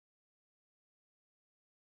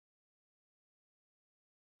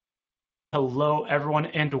Hello, everyone,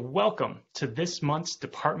 and welcome to this month's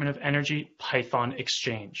Department of Energy Python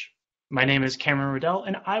Exchange. My name is Cameron Riddell,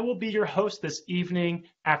 and I will be your host this evening,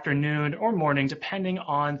 afternoon, or morning, depending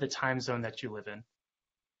on the time zone that you live in.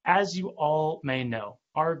 As you all may know,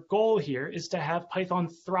 our goal here is to have Python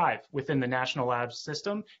thrive within the National Labs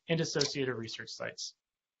system and associated research sites.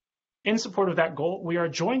 In support of that goal, we are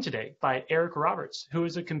joined today by Eric Roberts, who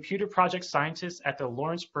is a computer project scientist at the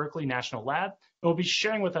Lawrence Berkeley National Lab, and will be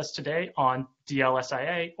sharing with us today on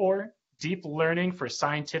DLSIA, or Deep Learning for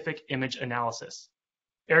Scientific Image Analysis.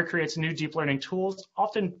 Eric creates new deep learning tools,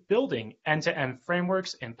 often building end-to-end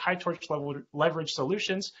frameworks and PyTorch leverage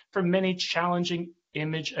solutions for many challenging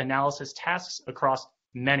image analysis tasks across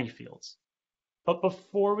many fields. But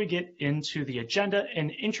before we get into the agenda and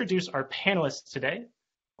introduce our panelists today,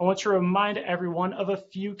 I want to remind everyone of a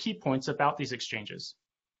few key points about these exchanges.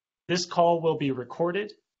 This call will be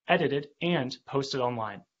recorded, edited, and posted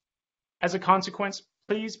online. As a consequence,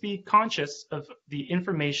 please be conscious of the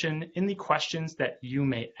information in the questions that you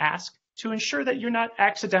may ask to ensure that you're not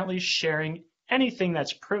accidentally sharing anything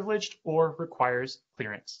that's privileged or requires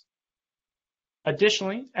clearance.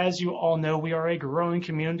 Additionally, as you all know, we are a growing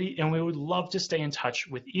community and we would love to stay in touch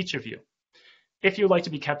with each of you. If you'd like to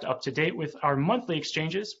be kept up to date with our monthly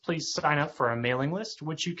exchanges, please sign up for our mailing list,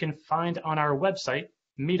 which you can find on our website,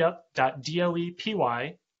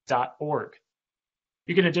 meetup.dlepy.org.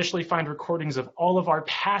 You can additionally find recordings of all of our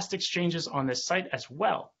past exchanges on this site, as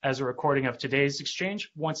well as a recording of today's exchange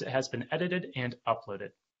once it has been edited and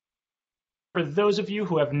uploaded. For those of you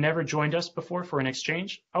who have never joined us before for an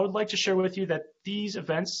exchange, I would like to share with you that these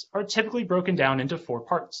events are typically broken down into 4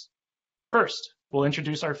 parts. First, we'll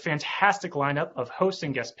introduce our fantastic lineup of hosts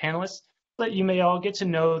and guest panelists so that you may all get to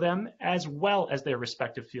know them as well as their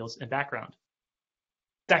respective fields and background.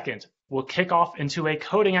 Second, we'll kick off into a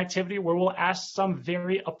coding activity where we'll ask some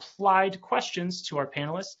very applied questions to our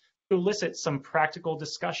panelists to elicit some practical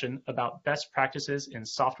discussion about best practices in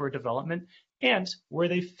software development and where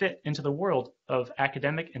they fit into the world of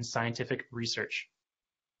academic and scientific research.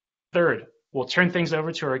 Third, we'll turn things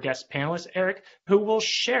over to our guest panelist, Eric, who will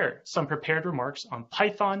share some prepared remarks on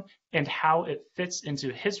Python and how it fits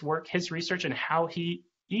into his work, his research, and how he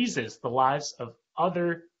eases the lives of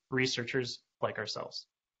other researchers like ourselves.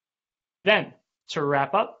 Then, to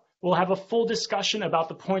wrap up, we'll have a full discussion about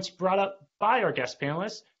the points brought up by our guest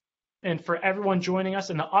panelists. And for everyone joining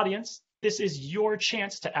us in the audience, this is your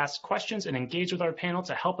chance to ask questions and engage with our panel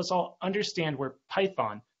to help us all understand where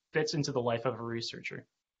Python fits into the life of a researcher.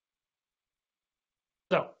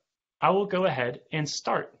 So I will go ahead and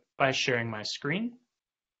start by sharing my screen,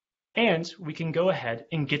 and we can go ahead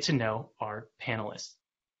and get to know our panelists.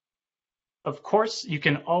 Of course, you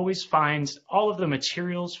can always find all of the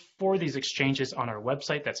materials for these exchanges on our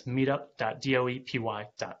website. That's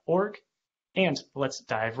meetup.dlepy.org. And let's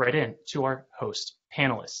dive right in to our host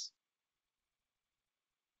panelists.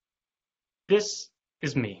 This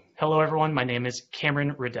is me. Hello, everyone. My name is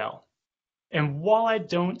Cameron Riddell. And while I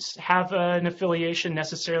don't have an affiliation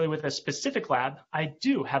necessarily with a specific lab, I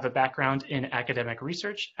do have a background in academic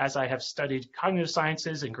research, as I have studied cognitive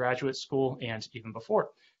sciences in graduate school and even before.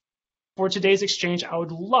 For today's exchange, I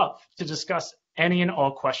would love to discuss any and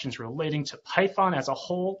all questions relating to Python as a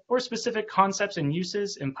whole, or specific concepts and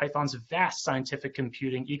uses in Python's vast scientific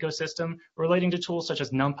computing ecosystem relating to tools such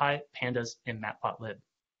as NumPy, Pandas, and Matplotlib.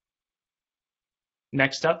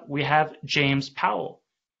 Next up, we have James Powell.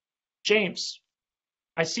 James,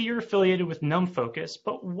 I see you're affiliated with NumFocus,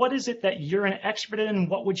 but what is it that you're an expert in, and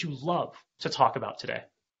what would you love to talk about today?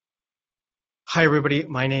 Hi, everybody.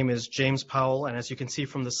 My name is James Powell, and as you can see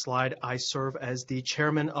from the slide, I serve as the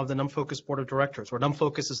chairman of the NumFocus Board of Directors, where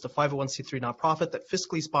NumFocus is the 501c3 nonprofit that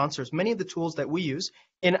fiscally sponsors many of the tools that we use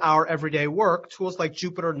in our everyday work, tools like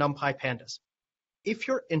Jupyter, NumPy, Pandas. If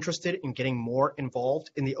you're interested in getting more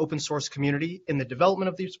involved in the open source community, in the development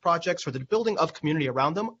of these projects, or the building of community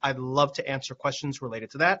around them, I'd love to answer questions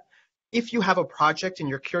related to that. If you have a project and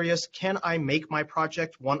you're curious, can I make my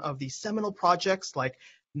project one of the seminal projects like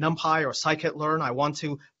NumPy or scikit-learn? I want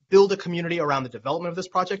to build a community around the development of this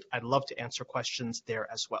project. I'd love to answer questions there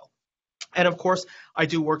as well. And of course, I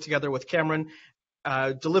do work together with Cameron,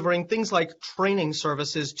 delivering things like training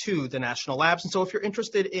services to the national labs. And so if you're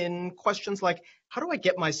interested in questions like, how do I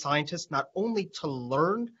get my scientists not only to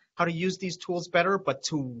learn how to use these tools better, but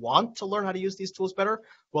to want to learn how to use these tools better?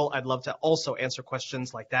 Well, I'd love to also answer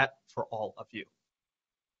questions like that for all of you.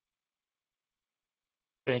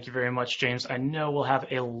 Thank you very much, James. I know we'll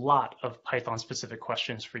have a lot of Python-specific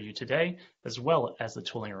questions for you today, as well as the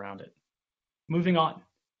tooling around it. Moving on,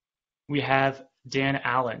 we have Dan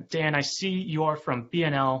Allen. Dan, I see you are from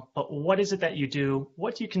BNL, but what is it that you do?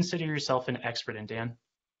 What do you consider yourself an expert in, Dan?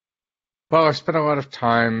 Well, I've spent a lot of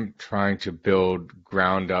time trying to build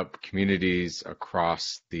ground up communities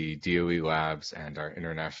across the DOE labs and our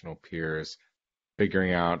international peers,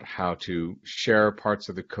 figuring out how to share parts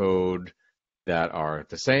of the code that are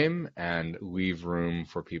the same and leave room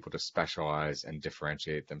for people to specialize and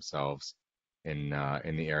differentiate themselves in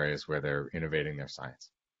the areas where they're innovating their science.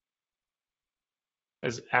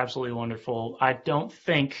 That's absolutely wonderful. I don't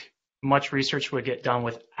think much research would get done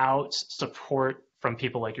without support from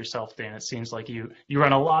people like yourself, Dan. It seems like you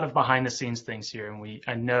run a lot of behind the scenes things here, and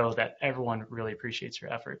I know that everyone really appreciates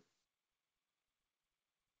your effort.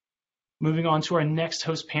 Moving on to our next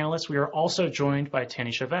host panelist, we are also joined by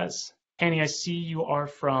Tanny Chavez. Tanny, I see you are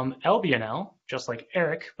from LBNL, just like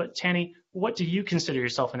Eric, but Tanny, what do you consider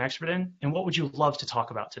yourself an expert in, and what would you love to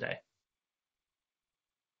talk about today?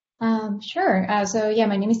 Sure.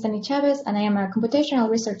 My name is Tanny Chavez, and I am a computational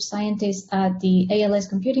research scientist at the ALS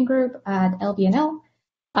Computing Group at LBNL.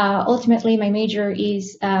 Ultimately, my major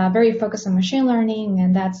is very focused on machine learning,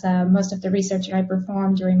 and that's most of the research that I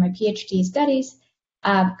performed during my PhD studies.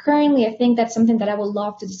 Currently, I think that's something that I would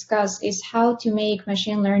love to discuss is how to make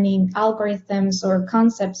machine learning algorithms or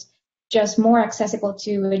concepts just more accessible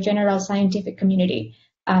to the general scientific community.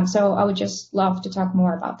 So I would just love to talk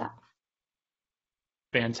more about that.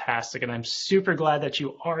 Fantastic. And I'm super glad that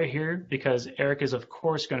you are here because Eric is, of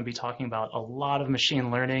course, going to be talking about a lot of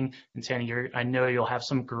machine learning. And Tanny, I know you'll have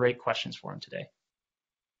some great questions for him today.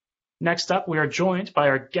 Next up, we are joined by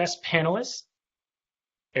our guest panelist,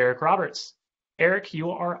 Eric Roberts. Eric,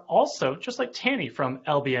 you are also, just like Tanny, from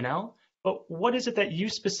LBNL, but what is it that you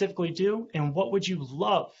specifically do and what would you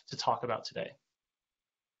love to talk about today?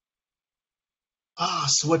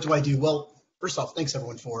 So what do I do? Well, first off, thanks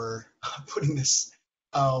everyone for putting this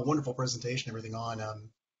wonderful presentation, everything on,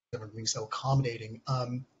 everyone being so accommodating.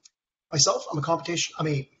 Myself, I'm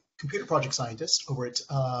a computer project scientist over at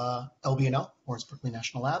LBNL, Lawrence Berkeley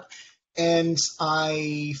National Lab, and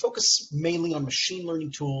I focus mainly on machine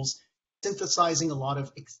learning tools, synthesizing a lot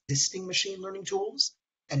of existing machine learning tools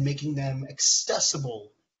and making them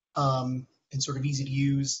accessible and sort of easy to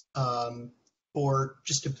use for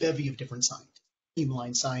just a bevy of different scientists,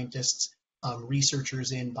 team-line scientists,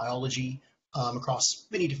 researchers in biology, across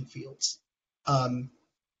many different fields. And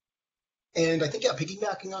I think,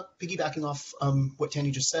 piggybacking off what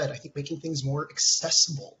Tanny just said, I think making things more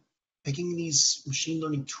accessible, making these machine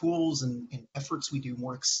learning tools and efforts we do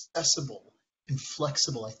more accessible and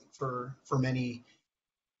flexible, I think, for many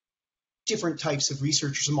different types of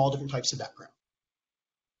researchers from all different types of background.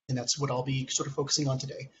 And that's what I'll be sort of focusing on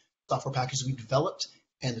today. Software packages we've developed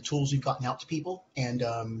and the tools we've gotten out to people, and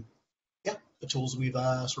the tools we've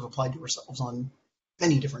sort of applied to ourselves on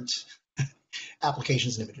many different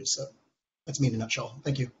applications and images. So that's me in a nutshell.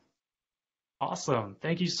 Thank you. Awesome.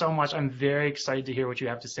 Thank you so much. I'm very excited to hear what you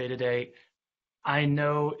have to say today. I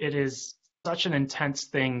know it is such an intense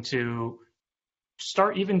thing to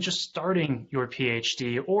starting your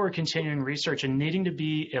PhD or continuing research and needing to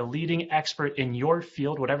be a leading expert in your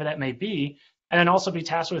field, whatever that may be, and then also be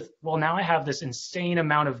tasked with, well, now I have this insane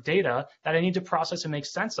amount of data that I need to process and make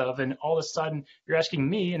sense of, and all of a sudden you're asking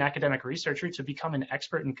me, an academic researcher, to become an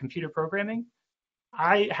expert in computer programming?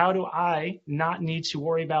 How do I not need to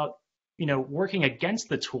worry about, working against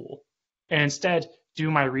the tool and instead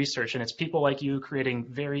do my research? And it's people like you creating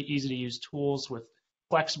very easy to use tools with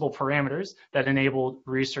flexible parameters that enable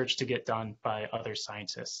research to get done by other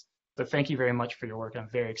scientists. So thank you very much for your work. I'm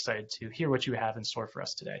very excited to hear what you have in store for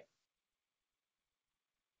us today.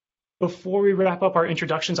 Before we wrap up our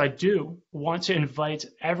introductions, I do want to invite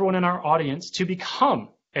everyone in our audience to become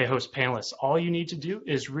a host panelist. All you need to do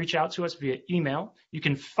is reach out to us via email. You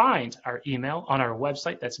can find our email on our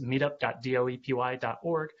website. That's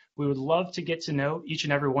meetup.doepy.org. We would love to get to know each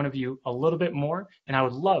and every one of you a little bit more, and I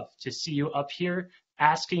would love to see you up here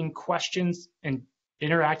asking questions and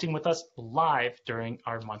interacting with us live during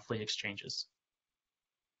our monthly exchanges.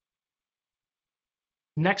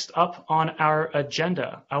 Next up on our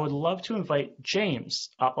agenda, I would love to invite James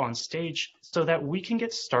up on stage so that we can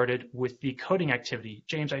get started with the coding activity.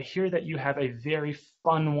 James, I hear that you have a very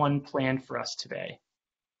fun one planned for us today.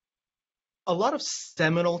 A lot of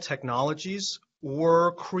seminal technologies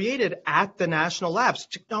were created at the national labs,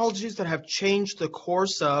 technologies that have changed the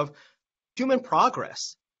course of human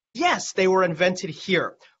progress. Yes, they were invented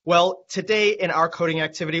here. Well, today in our coding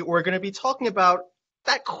activity, we're going to be talking about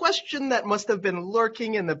that question that must have been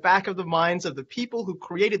lurking in the back of the minds of the people who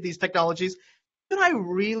created these technologies. Should I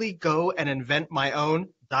really go and invent my own ...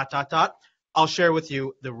 I'll share with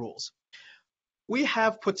you the rules. we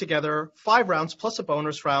have put together 5 rounds plus a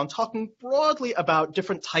bonus round talking broadly about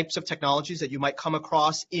different types of technologies that you might come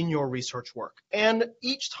across in your research work. And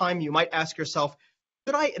each time you might ask yourself,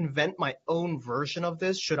 should I invent my own version of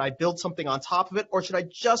this? Should I build something on top of it? Or should I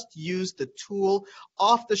just use the tool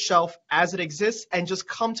off the shelf as it exists and just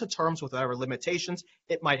come to terms with whatever limitations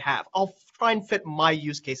it might have? I'll try and fit my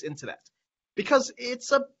use case into that. Because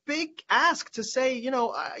it's a big ask to say, you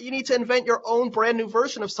need to invent your own brand new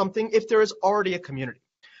version of something if there is already a community.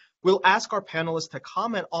 We'll ask our panelists to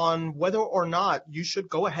comment on whether or not you should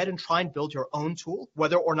go ahead and try and build your own tool,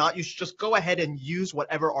 whether or not you should just go ahead and use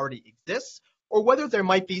whatever already exists, or whether there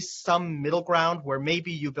might be some middle ground where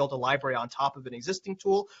maybe you build a library on top of an existing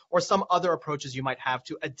tool, or some other approaches you might have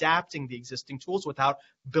to adapting the existing tools without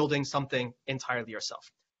building something entirely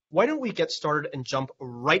yourself. Why don't we get started and jump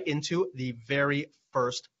right into the very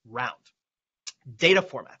first round? Data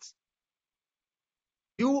formats.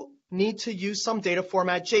 You need to use some data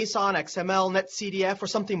format, JSON, XML, NetCDF, or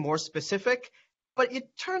something more specific. But it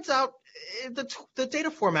turns out the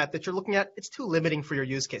data format that you're looking at, it's too limiting for your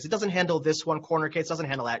use case. It doesn't handle this one corner case, doesn't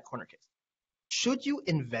handle that corner case. Should you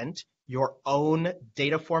invent your own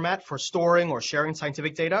data format for storing or sharing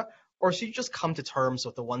scientific data, or should you just come to terms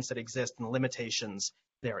with the ones that exist and the limitations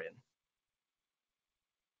therein?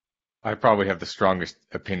 I probably have the strongest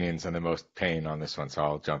opinions and the most pain on this one, so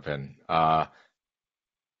I'll jump in. I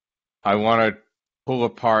want to pull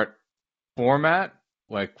apart format,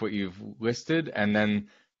 like what you've listed, and then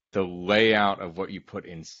the layout of what you put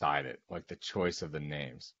inside it, like the choice of the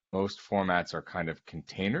names. Most formats are kind of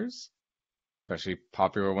containers, especially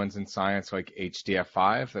popular ones in science like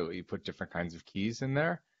HDF5, that you put different kinds of keys in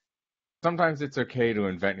there. Sometimes it's okay to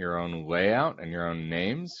invent your own layout and your own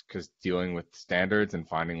names, because dealing with standards and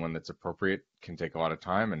finding one that's appropriate can take a lot of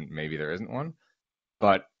time, and maybe there isn't one.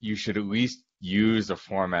 But you should at least use a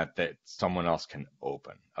format that someone else can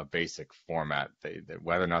open, a basic format that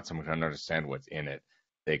whether or not someone can understand what's in it,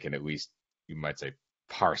 they can at least, you might say,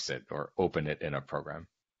 parse it or open it in a program.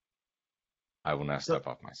 I will now step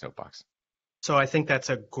off my soapbox. So I think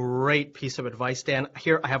that's a great piece of advice, Dan.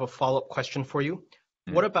 Here, I have a follow-up question for you.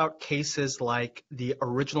 What about cases like the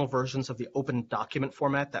original versions of the open document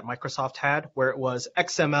format that Microsoft had, where it was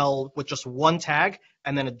XML with just one tag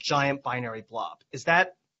and then a giant binary blob? Is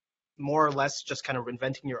that more or less just kind of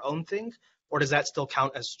inventing your own thing, or does that still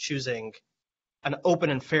count as choosing an open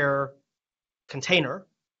and fair container,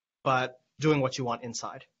 but doing what you want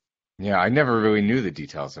inside? Yeah, I never really knew the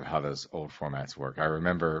details of how those old formats work. I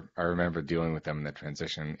remember dealing with them in the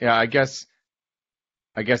transition. Yeah, I guess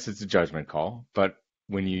it's a judgment call, but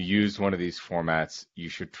when you use one of these formats, you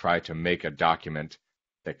should try to make a document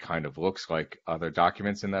that kind of looks like other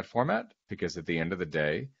documents in that format, because at the end of the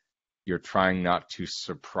day, you're trying not to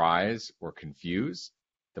surprise or confuse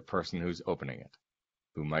the person who's opening it,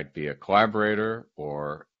 who might be a collaborator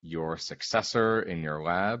or your successor in your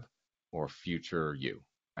lab or future you.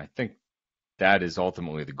 I think that is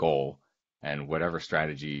ultimately the goal, and whatever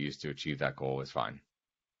strategy you use to achieve that goal is fine.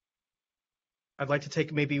 I'd like to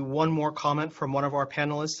take maybe one more comment from one of our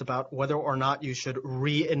panelists about whether or not you should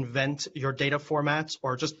reinvent your data formats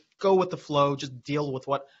or just go with the flow, just deal with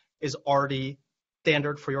what is already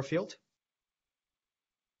standard for your field.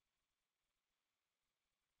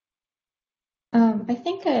 I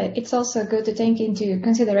think it's also good to take into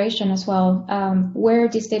consideration as well where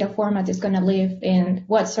this data format is going to live and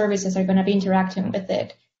what services are going to be interacting with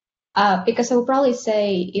it. Because I would probably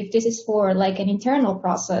say if this is for like an internal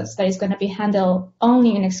process that is going to be handled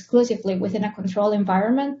only and exclusively within a control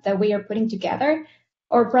environment that we are putting together,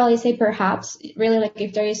 or probably say perhaps really like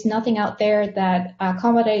if there is nothing out there that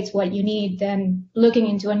accommodates what you need, then looking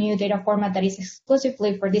into a new data format that is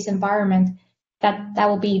exclusively for this environment, that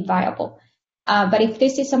will be viable. But if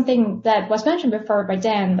this is something that was mentioned before by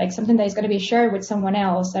Dan, like something that is going to be shared with someone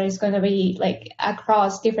else, that is going to be like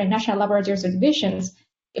across different national laboratories or divisions,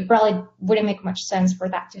 it probably wouldn't make much sense for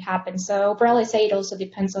that to happen. So I'll probably say it also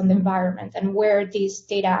depends on the environment and where this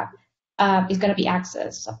data is going to be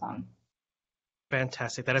accessed upon.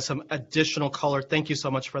 Fantastic. That is some additional color. Thank you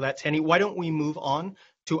so much for that, Tanny. Why don't we move on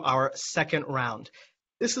to our second round?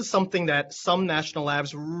 This is something that some national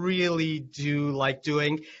labs really do like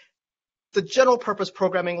doing. The general purpose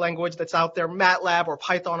programming language that's out there, MATLAB or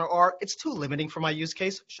Python or R, it's too limiting for my use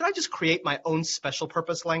case. Should I just create my own special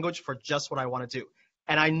purpose language for just what I want to do?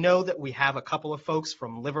 And I know that we have a couple of folks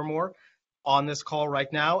from Livermore on this call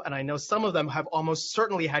right now, and I know some of them have almost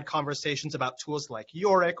certainly had conversations about tools like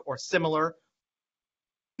Yorick or similar.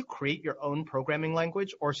 Do you create your own programming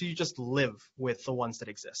language, or do you just live with the ones that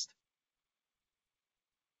exist?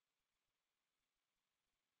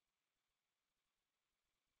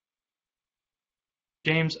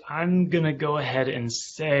 James, I'm going to go ahead and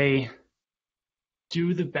say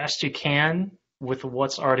do the best you can with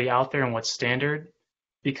what's already out there and what's standard,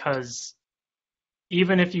 because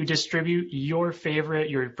even if you distribute your favorite,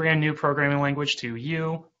 your brand new programming language to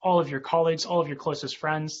you, all of your colleagues, all of your closest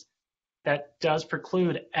friends, that does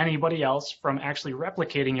preclude anybody else from actually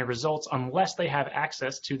replicating your results unless they have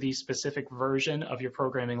access to the specific version of your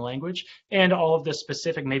programming language and all of the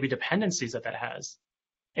specific maybe dependencies that has.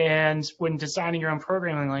 And when designing your own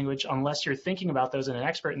programming language, unless you're thinking about those and an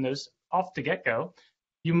expert in those off the get-go,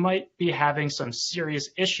 you might be having some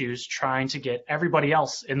serious issues trying to get everybody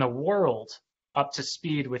else in the world up to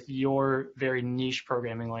speed with your very niche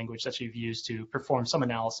programming language that you've used to perform some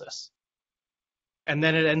analysis. And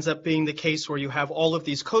then it ends up being the case where you have all of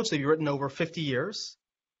these codes that you've written over 50 years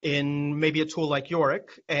in maybe a tool like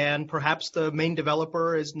Yorick, and perhaps the main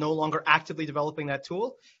developer is no longer actively developing that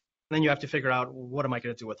tool. And then you have to figure out, what am I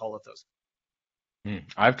going to do with all of those?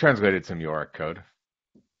 I've translated some Yorick code.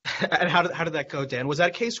 And how did that go, Dan? Was that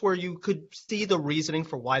a case where you could see the reasoning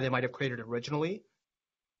for why they might have created it originally,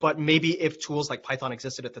 but maybe if tools like Python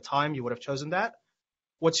existed at the time, you would have chosen that?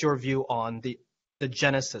 What's your view on the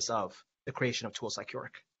genesis of the creation of tools like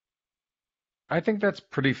Yorick? I think that's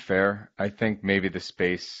pretty fair. I think maybe the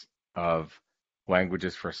space of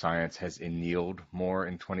languages for science has annealed more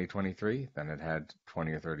in 2023 than it had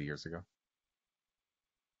 20 or 30 years ago.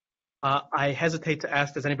 I hesitate to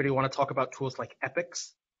ask, does anybody want to talk about tools like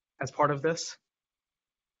epics as part of this?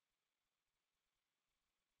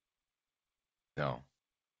 No.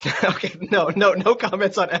 Okay, no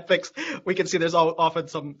comments on epics. We can see there's often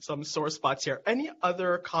some sore spots here. Any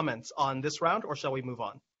other comments on this round, or shall we move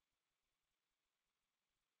on?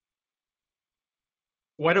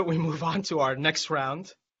 Why don't we move on to our next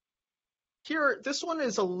round? Here, this one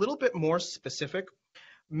is a little bit more specific.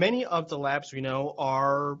 Many of the labs we know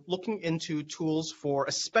are looking into tools for,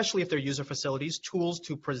 especially if they're user facilities, tools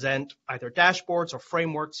to present either dashboards or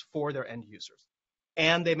frameworks for their end users.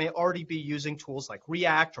 And they may already be using tools like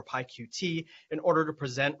React or PyQt in order to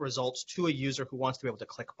present results to a user who wants to be able to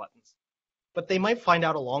click buttons. But they might find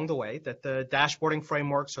out along the way that the dashboarding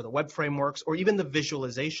frameworks or the web frameworks or even the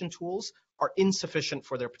visualization tools are insufficient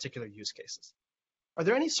for their particular use cases. Are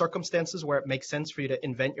there any circumstances where it makes sense for you to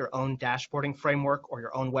invent your own dashboarding framework or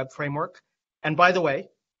your own web framework? And by the way,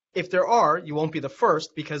 if there are, you won't be the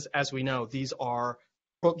first because, as we know, these have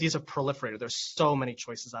proliferated. There's so many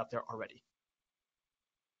choices out there already.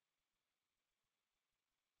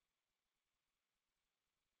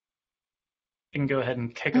 You can go ahead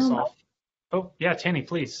and kick us off. Oh, yeah, Tanny,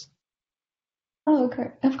 please. Oh,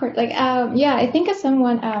 okay, of course. Yeah, I think as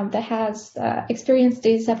someone that has experienced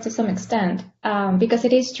this up to some extent, because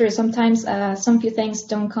it is true, sometimes some few things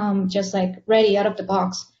don't come just like ready out of the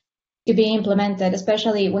box to be implemented,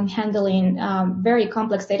 especially when handling very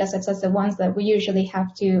complex data sets as the ones that we usually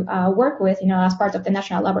have to work with, as part of the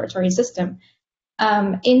national laboratory system.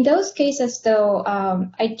 In those cases, though,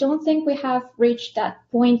 I don't think we have reached that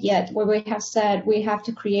point yet where we have said we have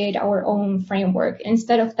to create our own framework.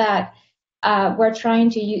 Instead of that, we're trying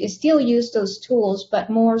to still use those tools, but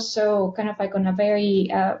more so kind of like on a very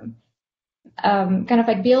kind of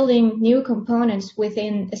like building new components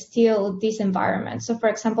within still this environment. So, for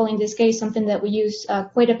example, in this case, something that we use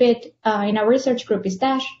quite a bit in our research group is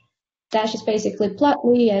Dash. Dash is basically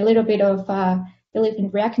Plotly, a little bit of believe in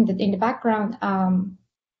React in the background.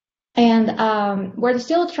 And we're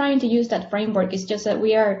still trying to use that framework. It's just that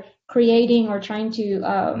we are creating or trying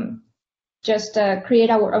to just create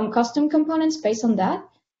our own custom components based on that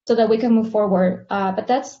so that we can move forward. But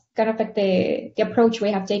that's kind of like the approach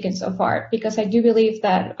we have taken so far, because I do believe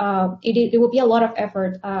that it will be a lot of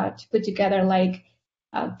effort to put together like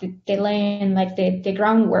the laying, like the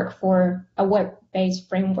groundwork for a web-based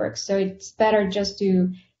framework. So it's better just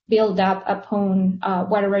to build up upon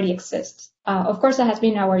what already exists. Of course, that has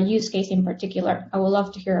been our use case in particular. I would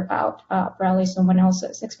love to hear about probably someone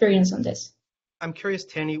else's experience on this. I'm curious,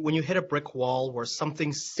 Tanny, when you hit a brick wall where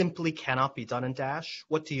something simply cannot be done in Dash,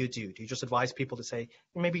 what do you do? Do you just advise people to say,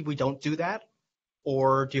 maybe we don't do that?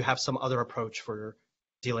 Or do you have some other approach for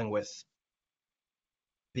dealing with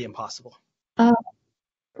the impossible?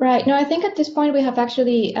 Right. No, I think at this point we have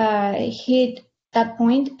actually hit that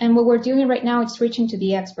point, and what we're doing right now is reaching to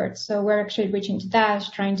the experts. So we're actually reaching to Dash,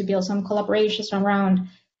 trying to build some collaborations around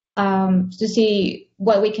to see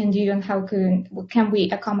what we can do and how can we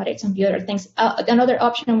accommodate some of the other things. Another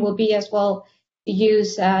option will be as well to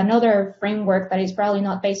use another framework that is probably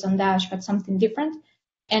not based on Dash, but something different,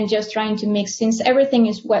 and just trying to mix, since everything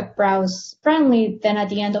is web browse friendly, then at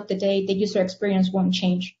the end of the day, the user experience won't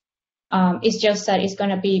change. It's just that it's going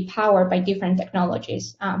to be powered by different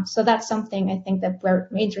technologies. So that's something I think that we're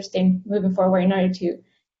interested in moving forward in order to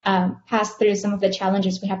pass through some of the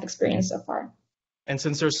challenges we have experienced so far. And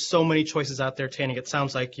since there's so many choices out there, Tanning, it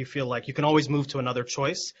sounds like you feel like you can always move to another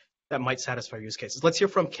choice that might satisfy your use cases. Let's hear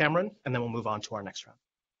from Cameron, and then we'll move on to our next round.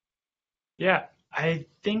 Yeah, I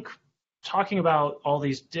think talking about all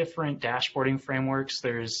these different dashboarding frameworks,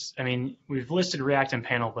 we've listed React and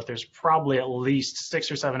Panel, but there's probably at least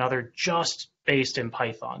 6 or 7 other just based in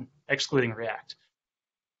Python, excluding React.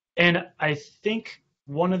 And I think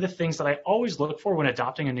one of the things that I always look for when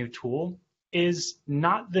adopting a new tool is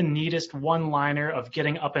not the neatest one-liner of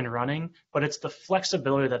getting up and running, but it's the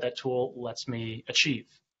flexibility that that tool lets me achieve.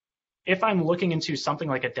 If I'm looking into something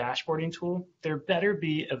like a dashboarding tool, there better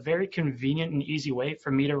be a very convenient and easy way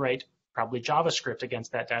for me to write probably JavaScript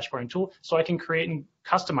against that dashboarding tool so I can create and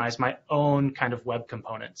customize my own kind of web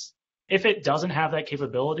components. If it doesn't have that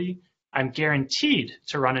capability, I'm guaranteed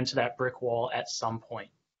to run into that brick wall at some point.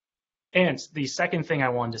 And the second thing I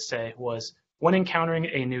wanted to say was, when encountering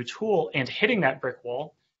a new tool and hitting that brick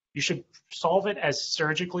wall, you should solve it as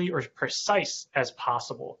surgically or precise as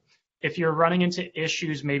possible. If you're running into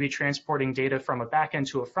issues, maybe transporting data from a backend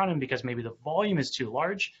to a front end because maybe the volume is too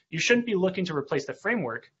large, you shouldn't be looking to replace the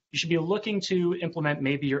framework. You should be looking to implement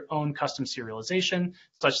maybe your own custom serialization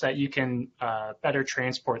such that you can better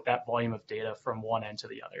transport that volume of data from one end to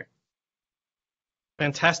the other.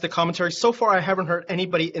 Fantastic commentary. So far, I haven't heard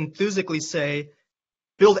anybody enthusiastically say,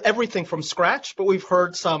 build everything from scratch, but we've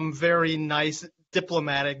heard some very nice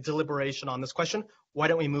diplomatic deliberation on this question. Why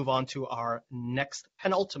don't we move on to our next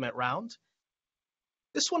penultimate round?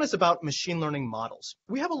 This one is about machine learning models.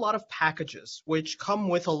 We have a lot of packages which come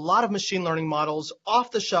with a lot of machine learning models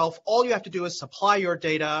off the shelf. All you have to do is supply your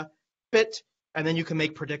data, fit, and then you can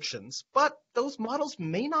make predictions. But those models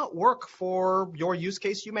may not work for your use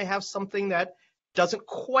case. You may have something that doesn't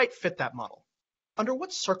quite fit that model. Under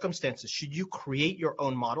what circumstances should you create your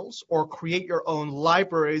own models or create your own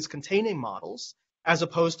libraries containing models, as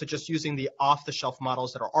opposed to just using the off-the-shelf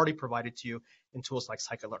models that are already provided to you in tools like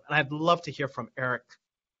scikit-learn? And I'd love to hear from Eric,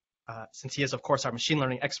 since he is, of course, our machine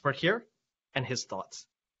learning expert here, and his thoughts.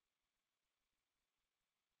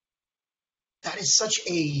 That is such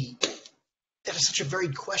a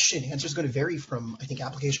varied question. The answer is going to vary from, I think,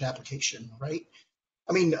 application to application, right?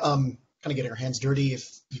 I mean, kind of getting our hands dirty, if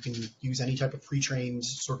you can use any type of pre-trained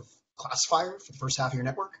sort of classifier for the first half of your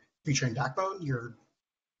network, pre-trained backbone, you're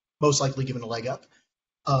most likely given a leg up,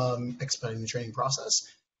 expediting the training process.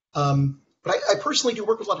 But I personally do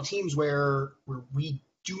work with a lot of teams where we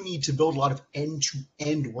do need to build a lot of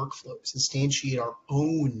end-to-end workflows, instantiate our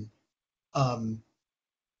own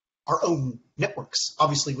networks.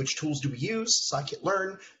 Obviously, which tools do we use?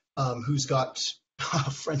 Scikit-learn, who's got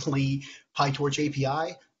a friendly PyTorch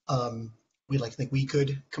API. We like to think we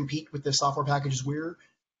could compete with the software packages we're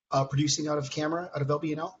producing out of Camera, out of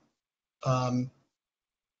LBNL.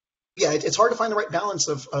 Yeah, it's hard to find the right balance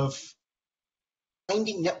of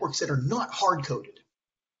finding networks that are not hard-coded,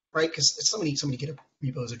 right? Because so many GitHub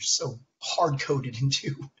repos are just so hard-coded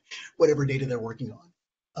into whatever data they're working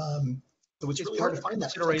on. So it's really hard to find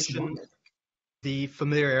that consideration. The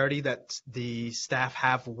familiarity that the staff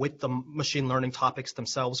have with the machine learning topics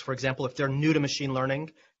themselves. For example, if they're new to machine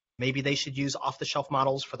learning, maybe they should use off-the-shelf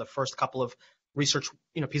models for the first couple of research,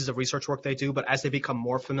 pieces of research work they do. But as they become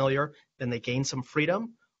more familiar, then they gain some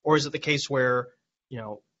freedom. Or is it the case where,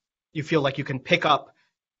 you feel like you can pick up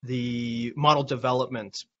the model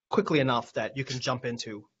development quickly enough that you can jump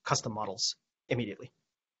into custom models immediately?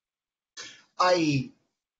 I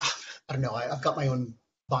don't know. I've got my own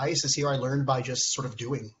biases here. I learned by just sort of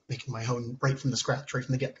making my own right from the scratch, right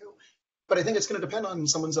from the get-go. But I think it's going to depend on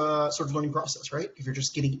someone's sort of learning process, right? If you're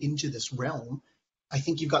just getting into this realm, I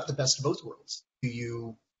think you've got the best of both worlds. Do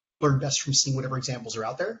you learn best from seeing whatever examples are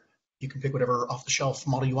out there? You can pick whatever off-the-shelf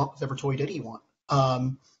model you want with whatever toy data you want.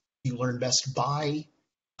 You learn best by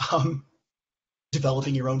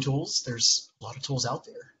developing your own tools. There's a lot of tools out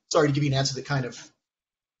there. Sorry to give you an answer that kind of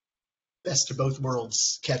best of both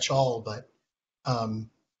worlds catch all, but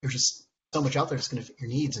there's just so much out there that's going to fit your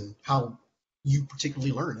needs and how you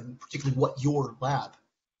particularly learn, and particularly what your lab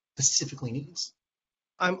specifically needs.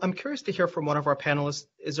 I'm curious to hear from one of our panelists.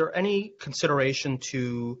 Is there any consideration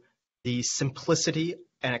to the simplicity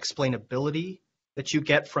and explainability that you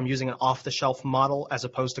get from using an off-the-shelf model as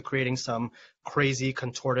opposed to creating some crazy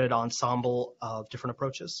contorted ensemble of different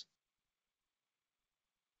approaches?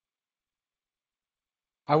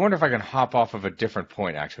 I wonder if I can hop off of a different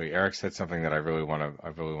point. Actually, Eric said something that I really want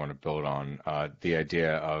to build on. The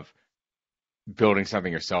idea of building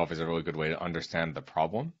something yourself is a really good way to understand the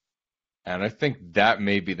problem. And I think that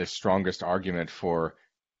may be the strongest argument for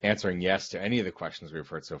answering yes to any of the questions we've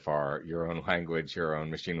heard so far: your own language, your own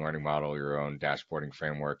machine learning model, your own dashboarding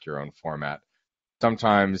framework, your own format.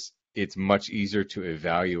 Sometimes it's much easier to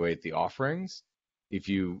evaluate the offerings if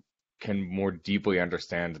you can more deeply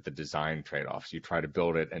understand the design trade-offs. You try to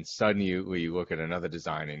build it, and suddenly you look at another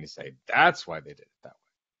design and you say, that's why they did it that way.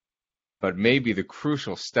 But maybe the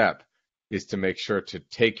crucial step is to make sure to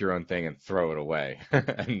take your own thing and throw it away,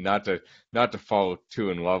 and not to fall too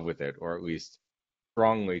in love with it, or at least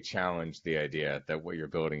strongly challenge the idea that what you're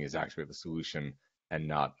building is actually the solution and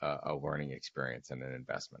not a learning experience and an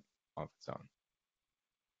investment of its own.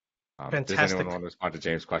 Fantastic. Does anyone want to respond to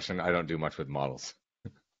James' question? I don't do much with models.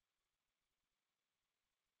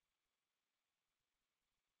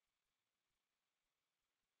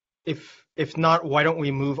 If not, why don't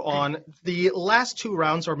we move on? The last two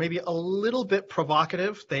rounds are maybe a little bit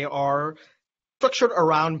provocative. They are structured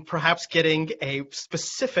around perhaps getting a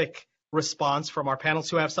specific response from our panelists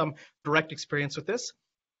who have some direct experience with this.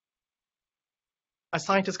 A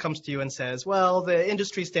scientist comes to you and says, well, the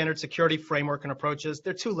industry standard security framework and approaches,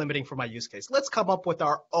 they're too limiting for my use case. Let's come up with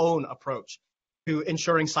our own approach to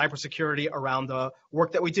ensuring cybersecurity around the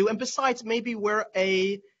work that we do. And besides, maybe we're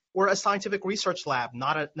a scientific research lab,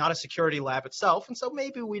 not a security lab itself. And so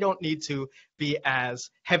maybe we don't need to be as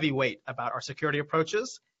heavyweight about our security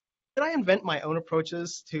approaches. Should I invent my own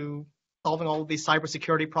approaches to solving all of these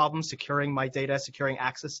cybersecurity problems, securing my data, securing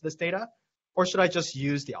access to this data? Or should I just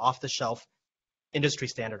use the off-the-shelf industry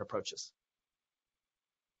standard approaches?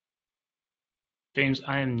 James,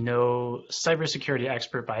 I am no cybersecurity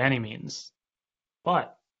expert by any means,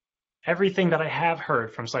 but everything that I have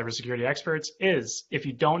heard from cybersecurity experts is if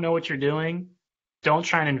you don't know what you're doing, don't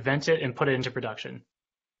try and invent it and put it into production.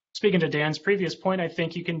 Speaking to Dan's previous point, I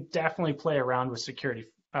think you can definitely play around with security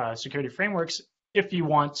frameworks if you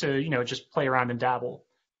want to, just play around and dabble.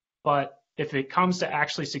 But if it comes to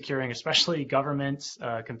actually securing, especially government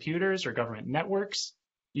computers or government networks,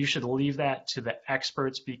 you should leave that to the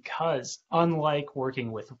experts, because unlike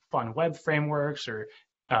working with fun web frameworks or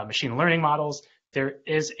machine learning models, there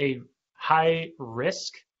is a high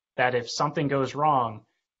risk that if something goes wrong,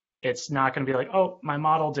 it's not going to be like, oh, my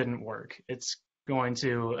model didn't work. It's going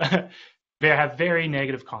to have very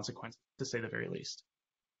negative consequences, to say the very least.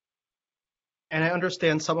 And I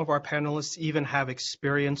understand some of our panelists even have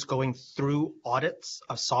experience going through audits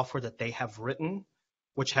of software that they have written,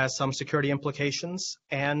 which has some security implications.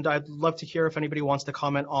 And I'd love to hear if anybody wants to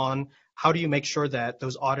comment on how do you make sure that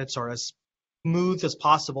those audits are as smooth as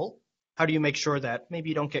possible? How do you make sure that maybe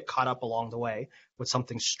you don't get caught up along the way with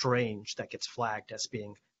something strange that gets flagged as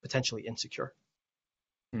being potentially insecure?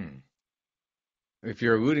 If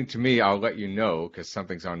you're alluding to me, I'll let you know, because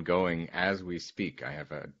something's ongoing as we speak. I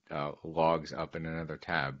have logs up in another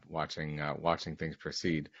tab watching things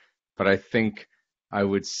proceed. But I think I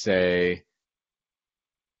would say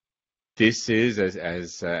this is,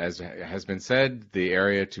 as has been said, the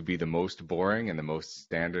area to be the most boring and the most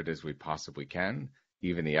standard as we possibly can.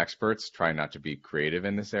 Even the experts try not to be creative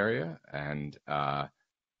in this area, and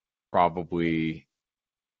probably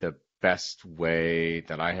the best way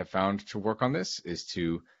that I have found to work on this is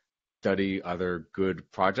to study other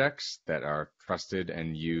good projects that are trusted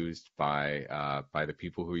and used by the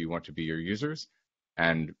people who you want to be your users,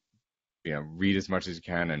 and read as much as you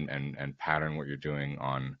can and pattern what you're doing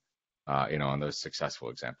on on those successful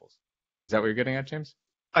examples. Is that what you're getting at, James?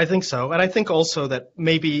 I think so, and I think also that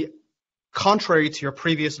maybe, contrary to your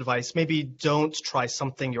previous advice, maybe don't try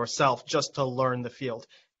something yourself just to learn the field.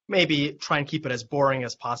 Maybe try and keep it as boring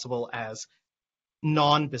as possible, as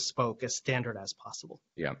non-bespoke, as standard as possible.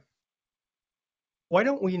 Yeah. Why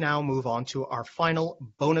don't we now move on to our final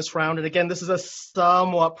bonus round? And again, this is a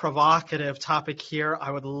somewhat provocative topic here.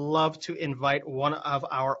 I would love to invite one of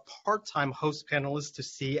our part-time host panelists to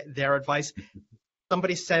see their advice.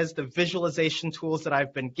 Somebody says the visualization tools that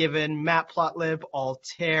I've been given, Matplotlib,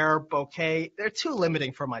 Altair, Bokeh, they're too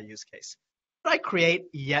limiting for my use case. Should I create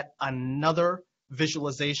yet another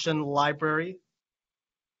visualization library?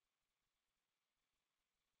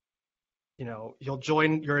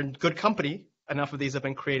 You're in good company. Enough of these have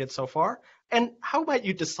been created so far. And how might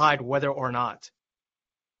you decide whether or not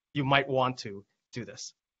you might want to do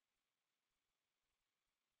this?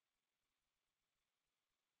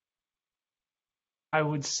 I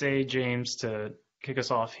would say, James, to kick us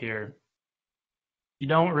off here, you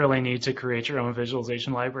don't really need to create your own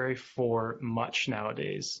visualization library for much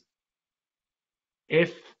nowadays.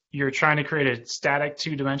 If you're trying to create a static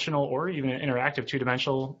two-dimensional or even an interactive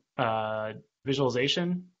two-dimensional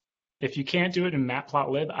visualization, if you can't do it in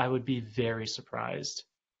Matplotlib, I would be very surprised.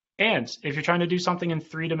 And if you're trying to do something in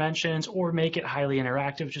 3 dimensions or make it highly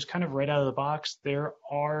interactive, just kind of right out of the box, there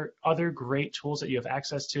are other great tools that you have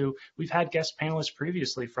access to. We've had guest panelists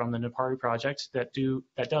previously from the Napari project that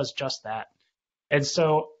does just that. And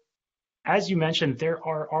so, as you mentioned, there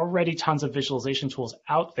are already tons of visualization tools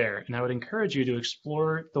out there, and I would encourage you to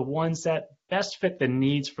explore the ones that best fit the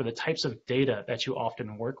needs for the types of data that you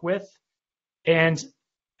often work with. And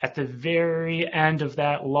at the very end of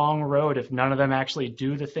that long road, if none of them actually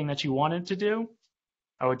do the thing that you wanted to do,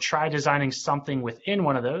 I would try designing something within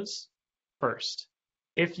one of those first.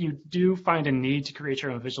 If you do find a need to create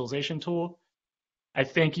your own visualization tool, I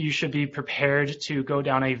think you should be prepared to go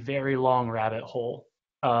down a very long rabbit hole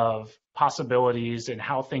of possibilities and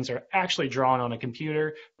how things are actually drawn on a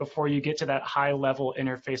computer before you get to that high-level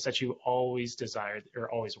interface that you always desired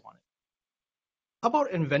or always wanted. How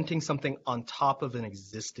about inventing something on top of an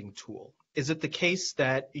existing tool? Is it the case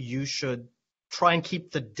that you should try and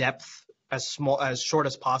keep the depth as short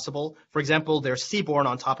as possible? For example, there's Seaborn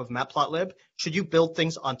on top of Matplotlib. Should you build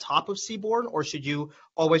things on top of Seaborn, or should you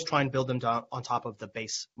always try and build them down on top of the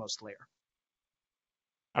base most layer?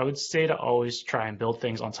 I would say to always try and build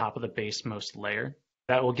things on top of the base most layer.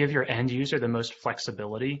 That will give your end user the most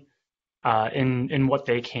flexibility in what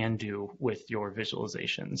they can do with your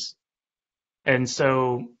visualizations. And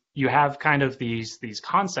so you have kind of these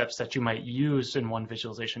concepts that you might use in one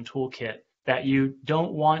visualization toolkit that you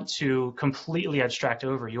don't want to completely abstract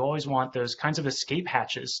over. You always want those kinds of escape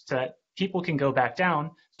hatches that people can go back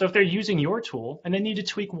down. So if they're using your tool and they need to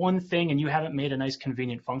tweak one thing and you haven't made a nice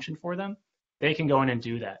convenient function for them, they can go in and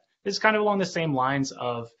do that. It's kind of along the same lines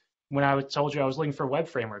of when I told you I was looking for web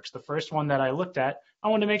frameworks. The first one that I looked at, I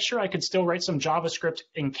wanted to make sure I could still write some JavaScript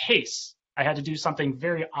in case I had to do something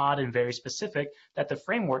very odd and very specific that the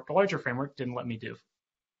larger framework didn't let me do.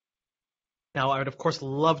 Now, I would, of course,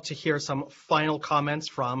 love to hear some final comments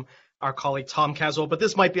from our colleague Tom Caswell, but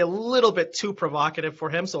this might be a little bit too provocative for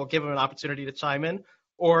him, so we'll give him an opportunity to chime in,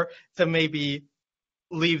 or to maybe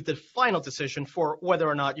leave the final decision for whether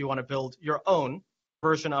or not you want to build your own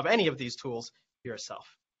version of any of these tools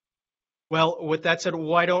yourself. Well, with that said,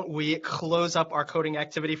 why don't we close up our coding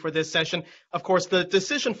activity for this session? Of course, the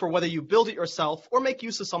decision for whether you build it yourself or make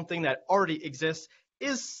use of something that already exists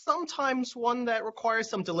is sometimes one that requires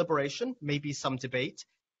some deliberation, maybe some debate,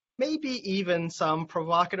 maybe even some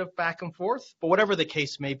provocative back and forth. But whatever the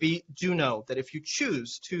case may be, do know that if you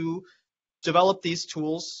choose to develop these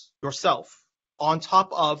tools yourself on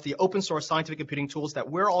top of the open source scientific computing tools that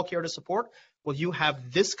we're all here to support, well, you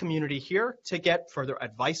have this community here to get further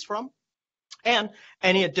advice from, and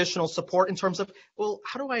any additional support in terms of, well,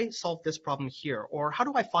 how do I solve this problem here? Or how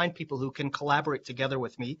do I find people who can collaborate together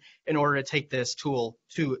with me in order to take this tool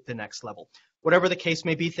to the next level? Whatever the case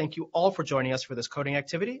may be, thank you all for joining us for this coding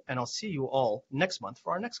activity, and I'll see you all next month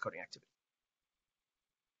for our next coding activity.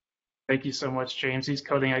 Thank you so much, James. These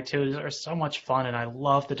coding activities are so much fun, and I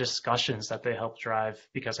love the discussions that they help drive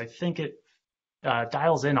because I think it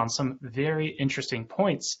dials in on some very interesting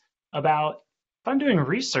points about if I'm doing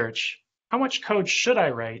research, how much code should I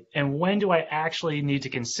write, and when do I actually need to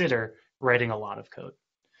consider writing a lot of code?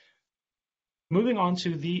 Moving on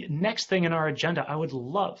to the next thing in our agenda, I would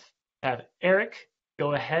love to have Eric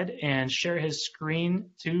go ahead and share his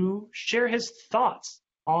screen to share his thoughts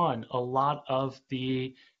on a lot of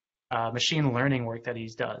the machine learning work that he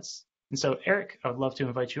does. And so, Eric, I would love to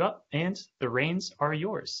invite you up, and the reins are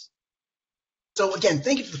yours. So again,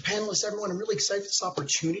 thank you to the panelists, everyone. I'm really excited for this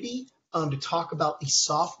opportunity to talk about a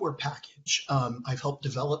software package I've helped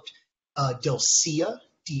develop, DLSIA,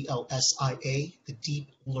 DLSIA, the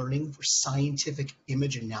Deep Learning for Scientific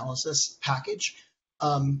Image Analysis package.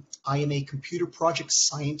 I am a computer project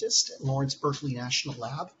scientist at Lawrence Berkeley National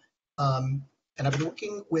Lab, and I've been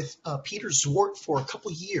working with Peter Zwart for a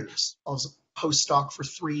couple of years. I was a postdoc for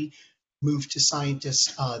 3, moved to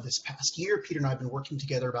scientist this past year. Peter and I have been working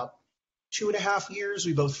together about 2.5 years.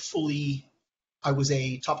 I was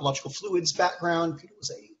a topological fluids background. Peter was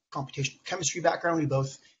a computational chemistry background. We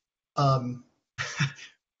both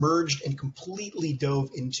merged and completely dove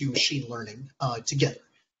into machine learning together.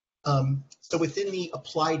 So within the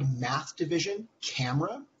applied math division,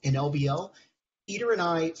 camera in LBL, Peter and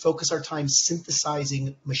I focus our time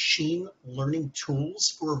synthesizing machine learning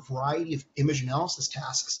tools for a variety of image analysis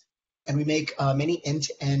tasks. And we make many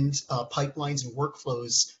end-to-end pipelines and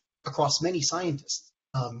workflows across many scientists.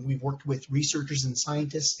 We've worked with researchers and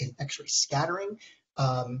scientists in X-ray scattering,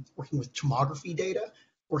 working with tomography data,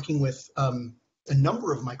 working with a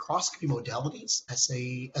number of microscopy modalities,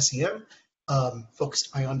 SEM, focused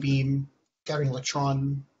ion beam, scattering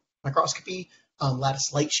electron microscopy,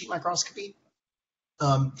 lattice light sheet microscopy.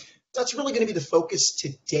 That's really going to be the focus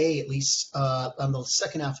today, at least on the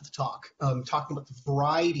second half of the talk, talking about the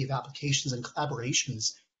variety of applications and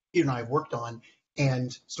collaborations Peter and I have worked on,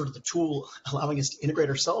 and sort of the tool allowing us to integrate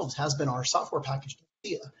ourselves has been our software package,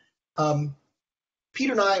 DLSIA.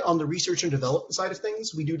 Peter and I, on the research and development side of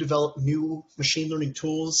things, we do develop new machine learning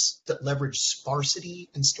tools that leverage sparsity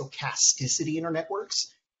and stochasticity in our networks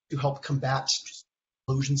to help combat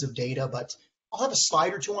explosions of data. But I'll have a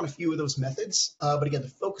slide or two on a few of those methods. But again, the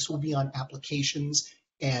focus will be on applications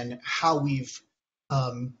and how we've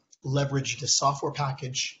leveraged the software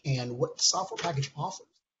package and what the software package offers.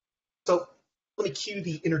 So let me cue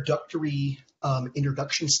the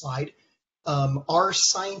introduction slide. Our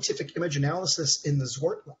scientific image analysis in the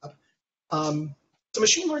Zwart lab. So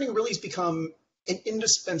machine learning really has become an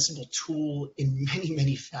indispensable tool in many,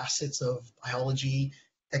 many facets of biology,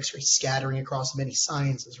 X-ray scattering across many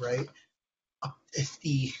sciences, right? If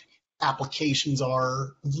the applications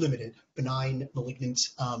are limited, benign, malignant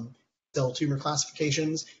cell tumor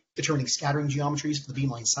classifications, determining scattering geometries for the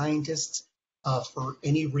beamline scientists, for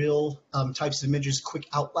any real types of images, quick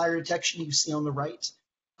outlier detection you see on the right,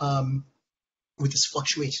 with this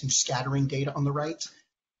fluctuation scattering data on the right.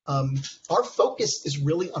 Our focus is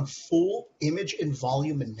really on full image and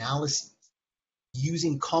volume analysis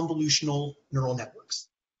using convolutional neural networks.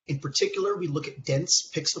 In particular, we look at dense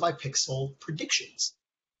pixel by pixel predictions.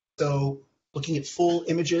 So looking at full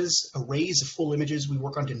images, arrays of full images, we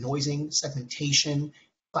work on denoising, segmentation,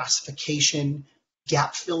 classification,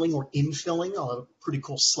 gap filling or infilling. I'll have a pretty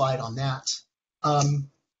cool slide on that.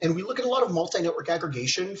 And we look at a lot of multi-network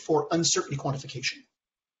aggregation for uncertainty quantification,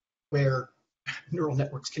 where neural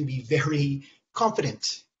networks can be very confident,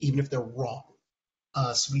 even if they're wrong.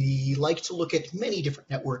 So we like to look at many different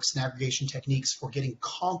networks and aggregation techniques for getting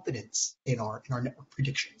confidence in our network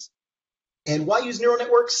predictions. And why use neural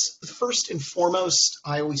networks? First and foremost,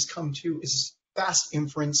 I always come to is fast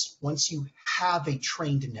inference once you have a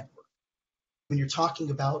trained network. When you're talking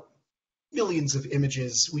about millions of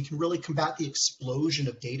images, we can really combat the explosion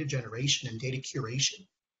of data generation and data curation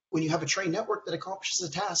when you have a trained network that accomplishes a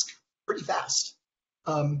task pretty fast.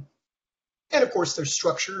 And of course, there's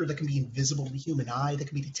structure that can be invisible to the human eye, that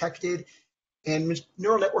can be detected. And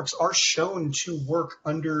neural networks are shown to work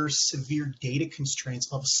under severe data constraints.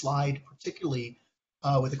 I'll have a slide, particularly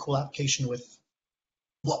with a cool application with,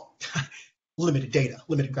 well, limited data,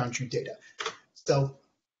 limited ground truth data. So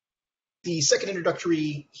the second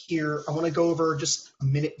introductory here, I want to go over just a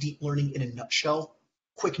minute deep learning in a nutshell,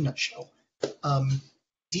 quick nutshell.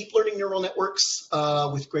 Deep learning neural networks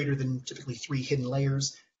with greater than typically 3 hidden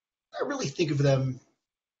layers. I really think of them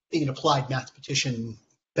being an applied mathematician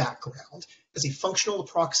background as a functional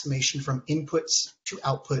approximation from inputs to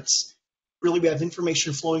outputs. Really, we have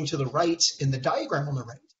information flowing to the right in the diagram on the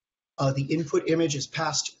right. The input image is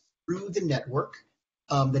passed through the network.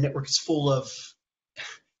 The network is full of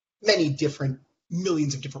many different,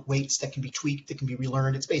 millions of different weights that can be tweaked, that can be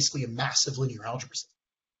relearned. It's basically a massive linear algebra system.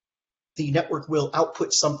 The network will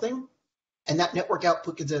output something, and that network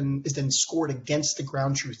output is then scored against the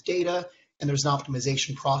ground truth data, and there's an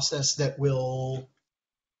optimization process that will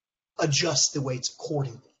adjust the weights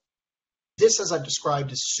accordingly. This, as I've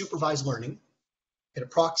described, is supervised learning. It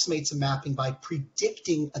approximates a mapping by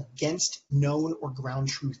predicting against known or ground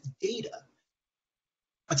truth data.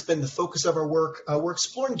 That's been the focus of our work. We're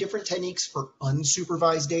exploring different techniques for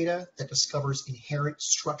unsupervised data that discovers inherent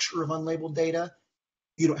structure of unlabeled data.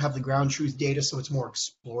 You don't have the ground truth data, so it's more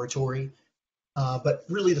exploratory. But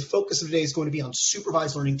really, the focus of today is going to be on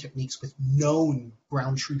supervised learning techniques with known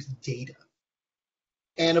ground truth data.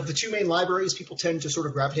 And of the 2 main libraries people tend to sort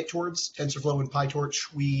of gravitate towards, TensorFlow and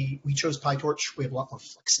PyTorch, we chose PyTorch. We have a lot more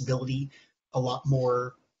flexibility, a lot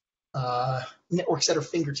more networks at our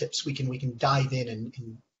fingertips. We can dive in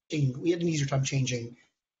and we had an easier time changing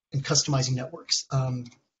and customizing networks.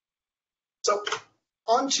 So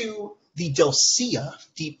on to the DLSIA,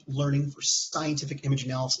 Deep Learning for Scientific Image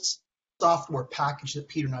Analysis software package that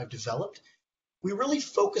Peter and I have developed. We really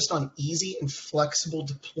focused on easy and flexible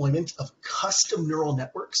deployment of custom neural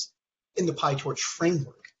networks in the PyTorch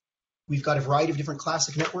framework. We've got a variety of different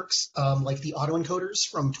classic networks, like the Autoencoders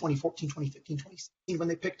from 2014, 2015, 2016 when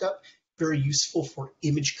they picked up. Very useful for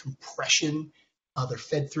image compression. They're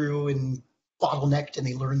fed through and bottlenecked, and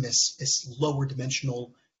they learn this lower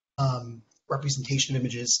dimensional representation of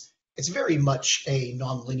images. It's very much a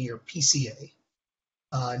nonlinear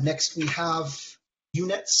PCA. Next, we have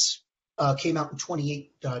UNets. Came out in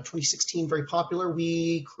 2016, very popular.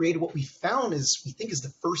 We created what we found we think is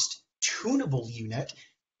the first tunable UNet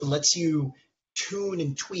that lets you tune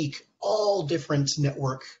and tweak all different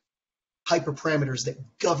network hyperparameters that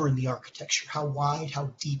govern the architecture. How wide,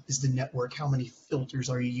 how deep is the network, how many filters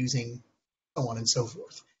are you using, so on and so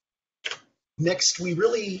forth. Next,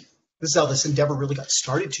 this is how this endeavor really got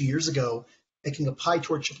started 2 years ago, making a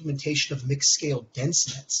PyTorch implementation of mixed scale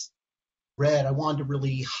dense nets. Red, I wanted to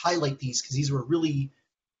really highlight these because these were really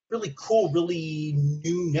cool, really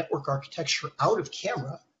new network architecture out of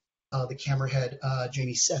Camera. The Camera had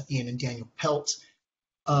Jamie Sethian and Daniel Pelt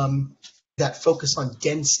that focus on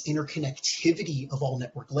dense interconnectivity of all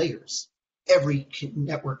network layers. Every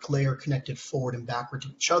network layer connected forward and backward to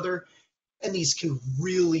each other, and these can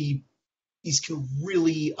really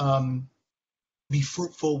be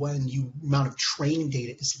fruitful when the amount of training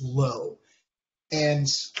data is low. And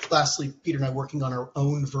lastly, Peter and I are working on our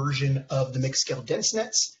own version of the mixed scale dense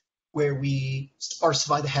nets, where we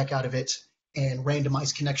sparsify the heck out of it and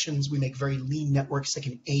randomize connections. We make very lean networks that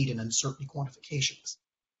can aid in uncertainty quantifications.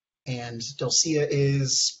 And DLSIA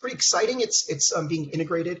is pretty exciting. It's being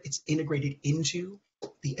integrated. It's integrated into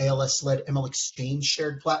the ALS-led ML Exchange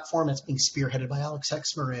shared platform that's being spearheaded by Alex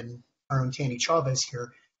Hexmer and our own Tanny Chavez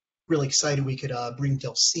here. Really excited we could bring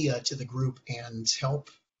DLSIA to the group and help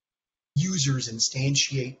users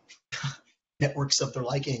instantiate networks of their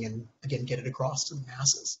liking and, again, get it across to the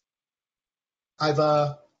masses. I've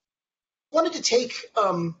wanted to take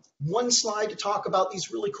one slide to talk about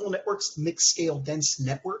these really cool networks, mixed-scale dense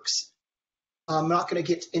networks. I'm not going to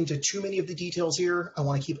get into too many of the details here. I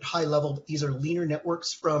want to keep it high level, but these are linear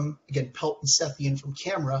networks from, again, Pelt and Sethian from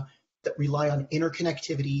Camera that rely on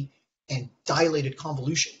interconnectivity and dilated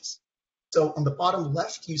convolutions. So on the bottom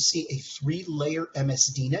left, you see a 3-layer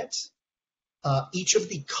MSDNet. Each of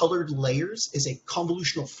the colored layers is a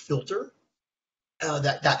convolutional filter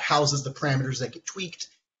that houses the parameters that get tweaked.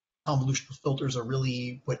 Convolutional filters are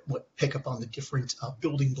really what pick up on the different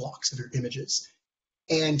building blocks of your images.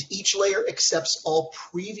 And each layer accepts all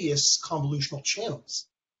previous convolutional channels.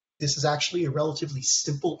 This is actually a relatively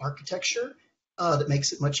simple architecture that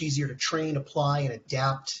makes it much easier to train, apply, and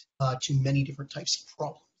adapt to many different types of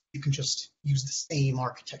problems. You can just use the same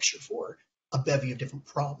architecture for a bevy of different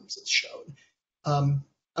problems, it's shown.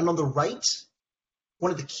 And on the right,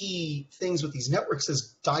 one of the key things with these networks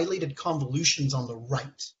is dilated convolutions on the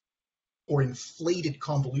right, or inflated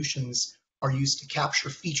convolutions are used to capture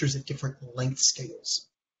features at different length scales.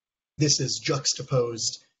 This is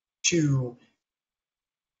juxtaposed to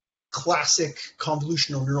classic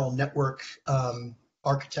convolutional neural network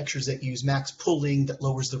architectures that use max pooling that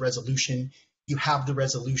lowers the resolution. You have the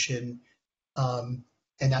resolution, and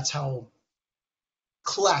that's how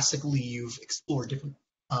classically you've explored different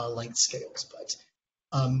length scales. But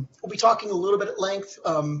we'll be talking a little bit at length,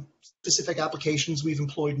 specific applications we've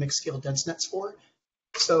employed mixed scale dense nets for.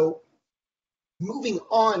 So moving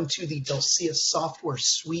on to the DLSIA software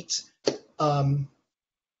suite,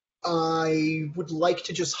 I would like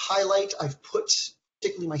to just highlight, I've put,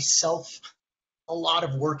 particularly myself, a lot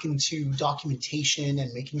of work into documentation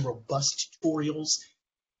and making robust tutorials.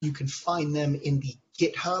 You can find them in the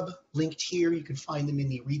GitHub linked here. You can find them in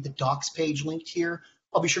the Read the Docs page linked here.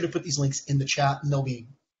 I'll be sure to put these links in the chat, and they'll be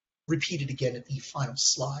repeated again at the final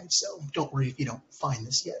slide, so don't worry if you don't find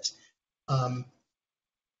this yet. But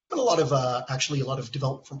actually a lot of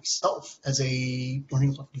development for myself as learning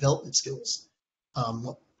a lot of development skills.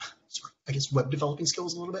 I guess web developing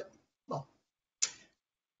skills a little bit. Well,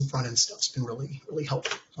 front end stuff's been really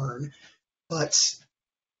helpful to learn. But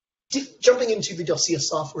jumping into the DLSIA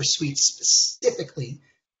software suite specifically,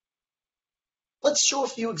 let's show a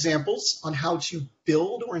few examples on how to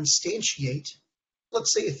build or instantiate,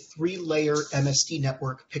 let's say, a 3-layer MSD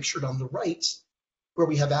network pictured on the right, where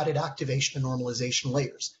we have added activation and normalization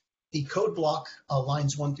layers. The code block,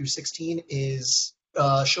 lines 1 through 16,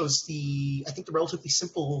 shows the relatively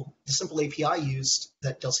simple API used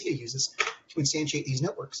that DLSIA uses to instantiate these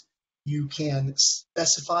networks. You can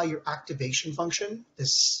specify your activation function.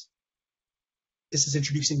 This is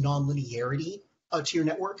introducing nonlinearity to your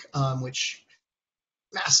network, which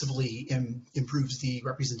massively improves the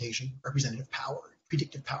representative power,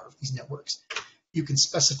 predictive power of these networks. You can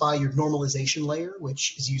specify your normalization layer,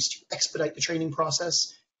 which is used to expedite the training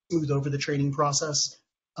process, smooth over the training process,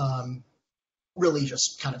 really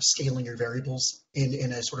just kind of scaling your variables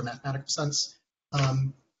in a sort of mathematical sense.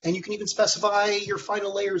 And you can even specify your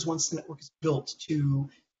final layers once the network is built to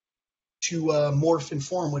morph and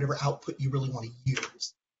form whatever output you really want to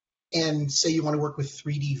use. And say you want to work with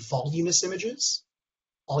 3D voluminous images,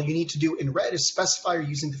 all you need to do in red is specify you're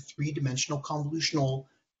using the 3-dimensional convolutional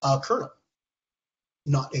kernel,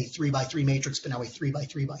 not a 3x3 matrix, but now a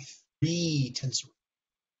 3x3x3 tensor.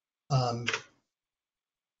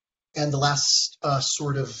 And the last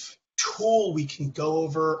sort of tool we can go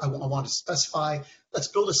over, I want to specify, let's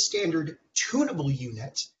build a standard tunable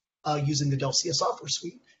UNet using the DLSIA software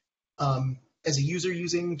suite. As a user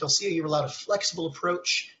using DLSIA, you're allowed a flexible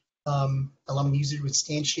approach, allowing the user to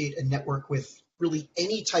instantiate a network with really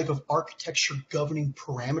any type of architecture governing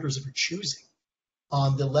parameters of your choosing.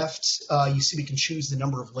 On the left, you see we can choose the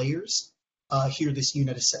number of layers. Here, this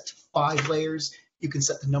UNet is set to 5 layers. You can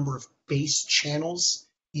set the number of base channels.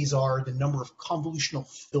 These are the number of convolutional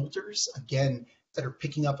filters, again, that are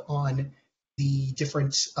picking up on the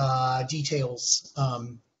different details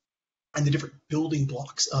and the different building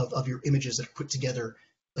blocks of your images that are put together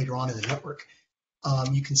later on in the network.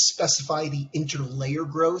 You can specify the interlayer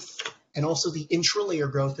growth and also the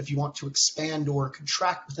intralayer growth if you want to expand or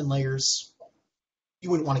contract within layers. You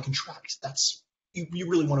wouldn't want to contract. You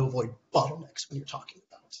really want to avoid bottlenecks when you're talking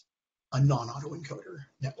about a non-autoencoder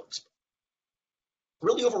networks.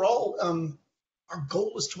 Really, overall, our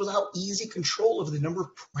goal is to allow easy control over the number of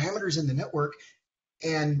parameters in the network.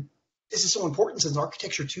 And this is so important since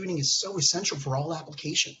architecture tuning is so essential for all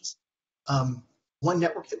applications. One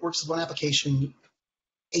network that works with one application,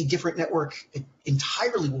 a different network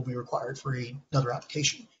entirely will be required for another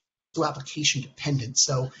application. So application dependent.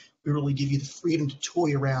 So we really give you the freedom to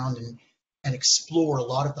toy around and explore a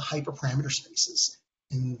lot of the hyperparameter spaces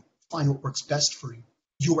and find what works best for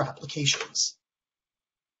your applications.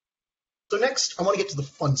 So next, I want to get to the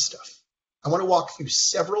fun stuff. I want to walk through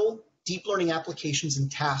several deep learning applications and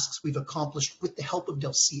tasks we've accomplished with the help of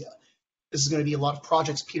DLSIA. This is going to be a lot of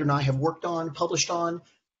projects Peter and I have worked on, published on,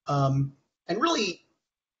 and really,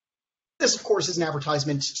 this, of course, is an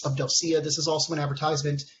advertisement of DLSIA. This is also an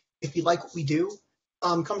advertisement. If you like what we do,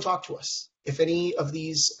 come talk to us. If any of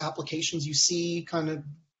these applications you see kind of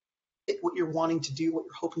fit what you're wanting to do, what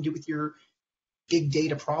you're hoping to do with your big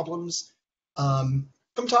data problems, come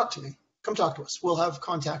talk to me. Come talk to us. We'll have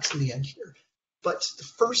contacts in the end here. But the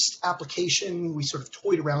first application we sort of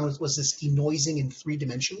toyed around with was this denoising in 3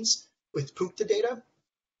 dimensions with puncta data,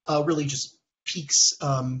 really just peaks,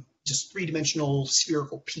 just 3-dimensional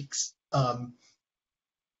spherical peaks.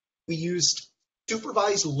 We used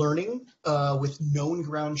supervised learning with known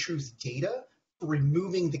ground truth data for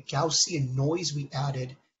removing the Gaussian noise we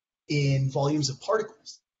added in volumes of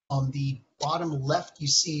particles. On the bottom left, you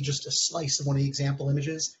see just a slice of one of the example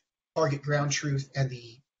images, target ground truth and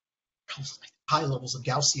the high levels of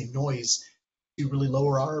Gaussian noise to really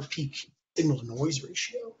lower our peak signal to noise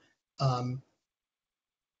ratio.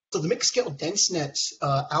 So the mixed scale DenseNet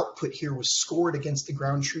output here was scored against the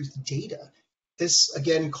ground truth data. This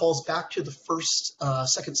again calls back to the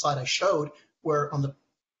second slide I showed, where on the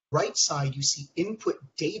right side you see input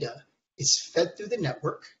data is fed through the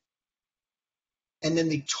network, and then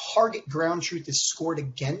the target ground truth is scored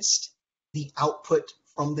against the output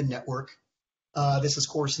from the network. This is,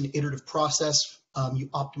 of course, an iterative process. You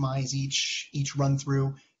optimize each run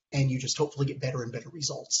through, and you just hopefully get better and better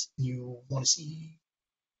results. You want to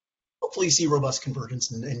hopefully see robust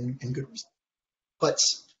convergence and good results. But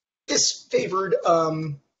this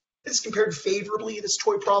compared favorably, this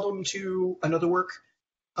toy problem, to another work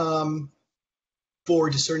for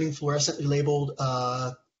discerning fluorescently labeled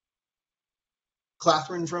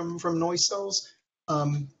clathrin from noise cells.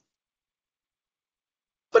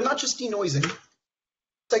 But not just denoising.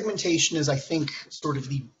 Segmentation is, I think, sort of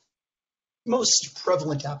the most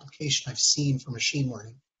prevalent application I've seen for machine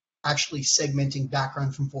learning, actually segmenting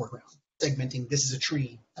background from foreground, segmenting this is a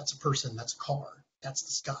tree, that's a person, that's a car, that's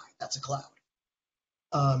the sky, that's a cloud.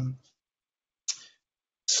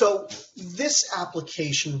 So this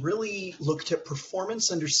application really looked at performance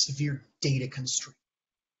under severe data constraints.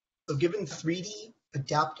 So given 3D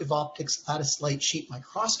adaptive optics lattice light sheet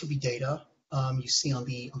microscopy data, you see on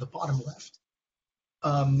the bottom left,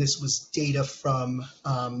 this was data from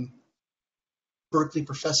Berkeley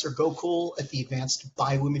professor Gokul at the Advanced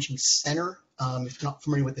Bioimaging Center. If you're not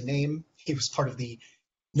familiar with the name, he was part of the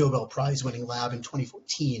Nobel Prize winning lab in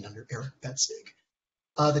 2014 under Eric Betzig.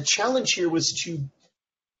 The challenge here was to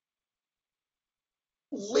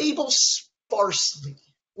label sparsely.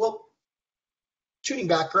 Well, tuning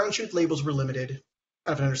back, ground truth labels were limited.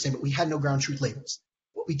 I don't understand, but we had no ground truth labels.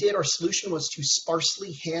 What we did, our solution was to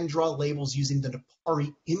sparsely hand draw labels using the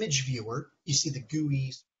Napari image viewer. You see the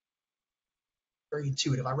GUI, very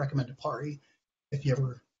intuitive. I recommend Napari if you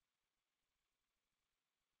ever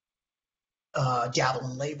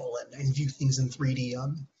dabble in label and view things in 3D.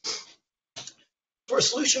 So our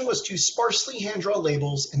solution was to sparsely hand draw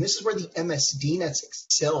labels, and this is where the MSDNets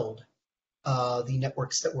excelled, the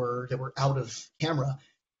networks that were out of camera.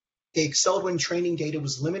 They excelled when training data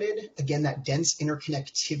was limited. Again, that dense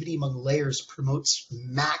interconnectivity among layers promotes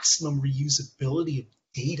maximum reusability of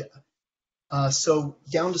data. So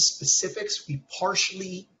down to specifics, we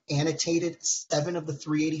partially annotated 7 of the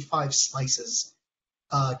 385 slices.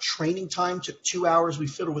 Training time took 2 hours. We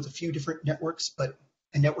fiddled with a few different networks, but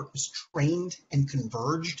a network was trained and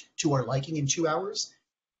converged to our liking in 2 hours.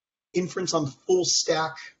 Inference on the full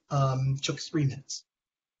stack took 3 minutes.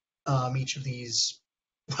 Each of these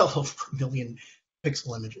well over 1 million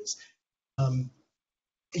pixel images.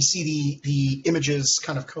 You see the images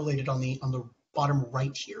kind of collated on the bottom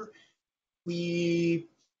right here. We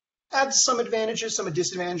had some advantages, some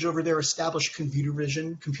disadvantages over their established computer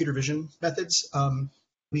vision methods.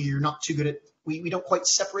 We're not too good at, we don't quite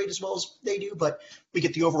separate as well as they do, but we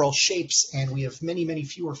get the overall shapes, and we have many, many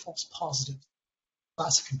fewer false positives.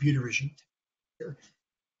 Classic computer vision here.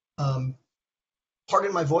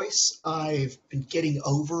 Pardon my voice. I've been getting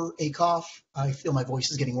over a cough. I feel my voice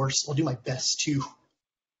is getting worse. I'll do my best to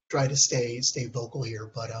try to stay vocal here,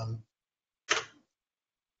 but I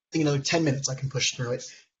think another 10 minutes I can push through it.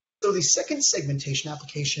 So the second segmentation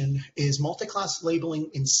application is multi-class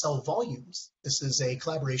labeling in cell volumes. This is a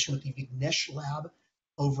collaboration with the Vignesh lab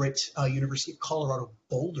over at University of Colorado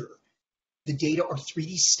Boulder. The data are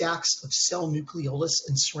 3D stacks of cell nucleolus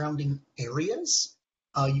and surrounding areas.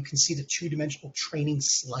 You can see the two-dimensional training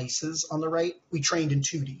slices on the right. We trained in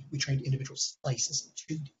 2D. We trained individual slices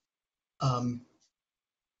in 2D.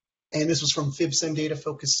 And this was from FibSim data,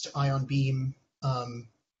 focused ion beam,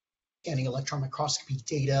 scanning electron microscopy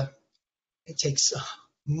data. It takes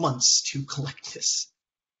months to collect this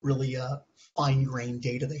really fine-grained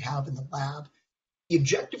data they have in the lab. The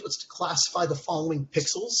objective was to classify the following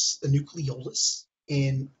pixels: the nucleolus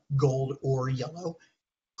in gold or yellow,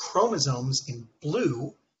 chromosomes in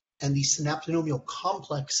blue, and the synaptonomial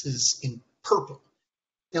complexes in purple.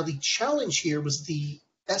 Now, the challenge here was the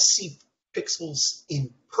SC pixels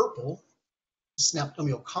in purple, the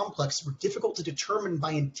synaptonomial complex, were difficult to determine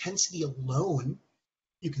by intensity alone.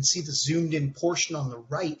 You can see the zoomed in portion on the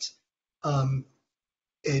right.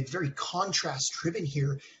 It's very contrast driven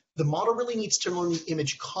here. The model really needs to learn the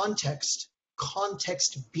image context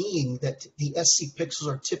being that the SC pixels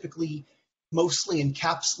are typically mostly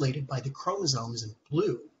encapsulated by the chromosomes in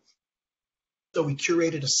blue. So we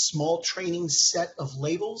curated a small training set of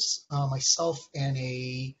labels. Myself and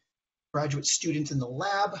a graduate student in the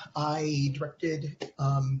lab, I directed,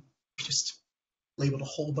 just labeled a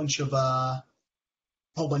whole bunch of data.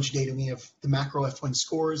 We have the macro F1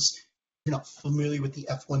 scores. If you're not familiar with the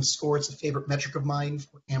F1 score, it's a favorite metric of mine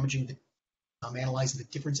for analyzing the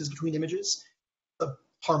differences between images. The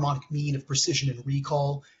harmonic mean of precision and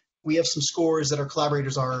recall. We have some scores that our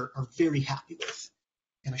collaborators are very happy with.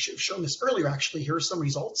 And I should have shown this earlier, actually. Here are some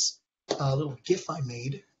results. A little GIF I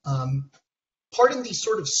made. Pardon the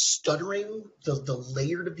sort of stuttering, the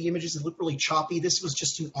layered of the images. They look really choppy. This was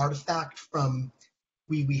just an artifact from,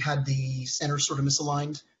 we had the center sort of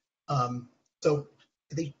misaligned. So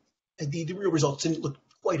the real results didn't look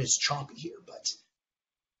quite as choppy here, but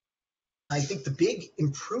I think the big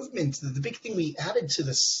improvement, the big thing we added to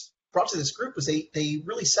this, brought to this group, was they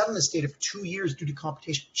really sat on this data for 2 years due to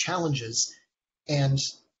computational challenges, and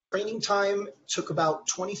training time took about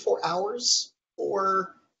 24 hours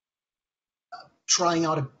for trying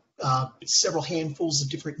out several handfuls of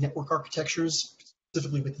different network architectures,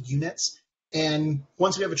 specifically with the UNets. And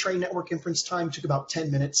once we have a trained network, inference time took about 10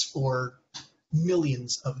 minutes for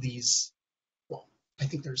millions of these. Well, I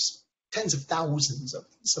think there's tens of thousands of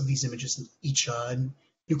some of these images in each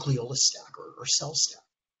nucleolus stack or cell stack,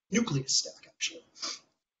 nucleus stack, actually.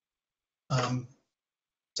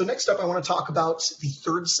 So next up, I want to talk about the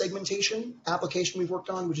third segmentation application we've worked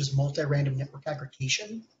on, which is multi-random network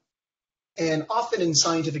aggregation. And often in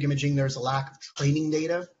scientific imaging, there's a lack of training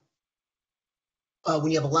data.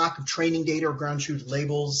 When you have a lack of training data or ground truth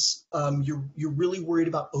labels, you're really worried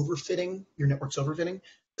about overfitting, your network's overfitting.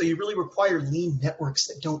 So you really require lean networks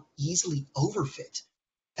that don't easily overfit.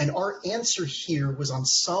 And our answer here was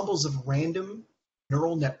ensembles of random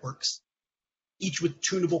neural networks, each with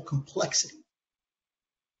tunable complexity.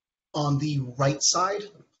 On the right side,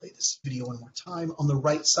 let me play this video one more time. On the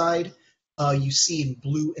right side, you see in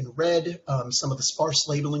blue and red some of the sparse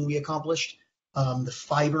labeling we accomplished. The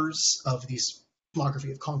fibers of these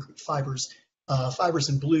tomography of concrete fibers, fibers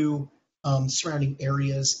in blue, surrounding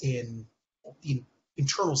areas in the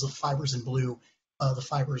internals of fibers in blue, the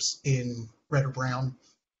fibers in red or brown.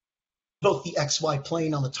 Both the XY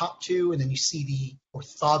plane on the top two, and then you see the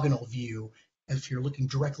orthogonal view if you're looking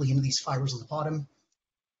directly into these fibers on the bottom.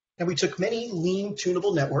 And we took many lean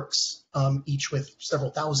tunable networks, each with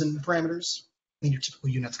several thousand parameters. I mean, your typical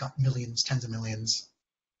UNet's got millions, tens of millions.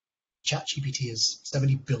 ChatGPT is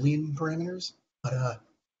 70 billion parameters. But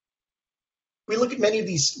We look at many of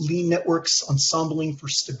these lean networks ensembling for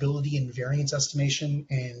stability and variance estimation,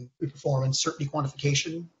 and we perform uncertainty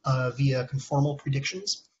quantification via conformal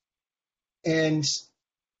predictions. And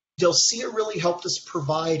DLSIA really helped us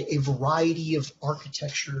provide a variety of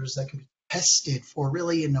architectures that can be tested for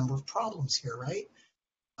really a number of problems here, right?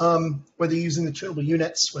 Whether you're using the tunable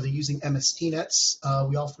units, whether you're using MSDNets,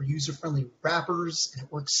 we offer user-friendly wrappers, and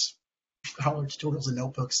it works for all our tutorials and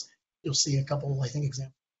notebooks. You'll see a couple, I think,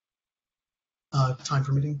 examples, time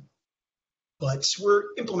permitting. But we're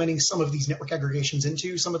implementing some of these network aggregations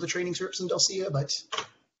into some of the training scripts in DLSIA, but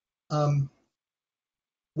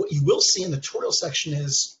what you will see in the tutorial section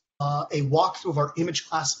is a walkthrough of our image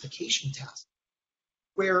classification task,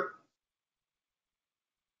 where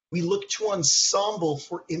we look to ensemble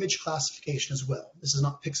for image classification as well. This is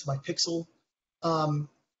not pixel by pixel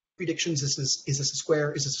predictions. This is this a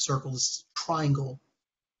square? Is this a circle? Is this a triangle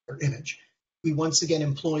or image? We once again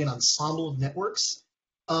employ an ensemble of networks.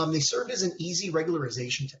 They served as an easy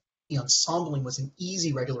regularization technique. The ensembling was an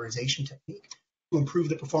easy regularization technique to improve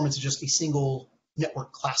the performance of just a single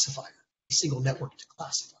network classifier, a single network to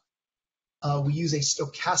classify. We use a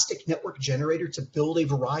stochastic network generator to build a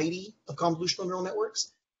variety of convolutional neural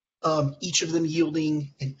networks, each of them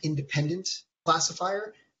yielding an independent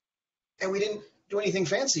classifier. And we didn't do anything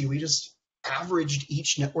fancy. We just averaged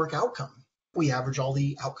each network outcome. We average all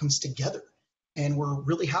the outcomes together. And we're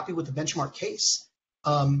really happy with the benchmark case.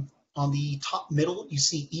 On the top middle, you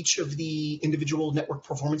see each of the individual network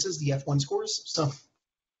performances, the F1 scores. So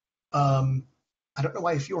I don't know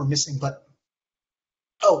why a few are missing, but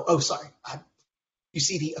sorry. You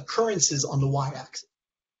see the occurrences on the y-axis.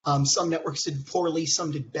 Some networks did poorly,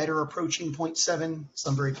 some did better, approaching 0.7,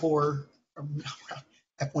 some very poor,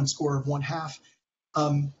 F1 score of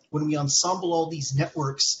 1/2. When we ensemble all these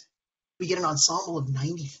networks, we get an ensemble of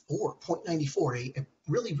 0.94, a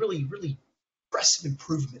really, really, really impressive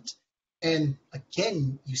improvement. And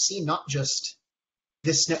again, you see not just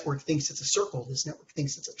this network thinks it's a circle, this network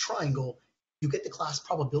thinks it's a triangle. You get the class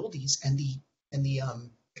probabilities and the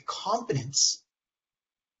confidence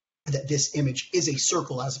that this image is a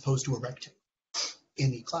circle as opposed to a rectangle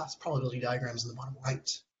in the class probability diagrams in the bottom right.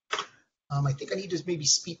 I think I need to maybe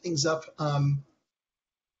speed things up.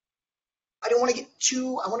 I don't want to get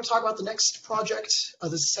too, I want to talk about the next project.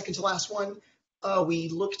 This is the second to last one. We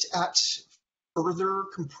looked at further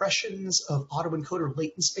compressions of autoencoder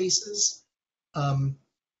latent spaces,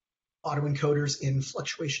 autoencoders in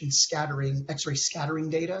fluctuation scattering, X-ray scattering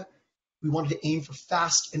data. We wanted to aim for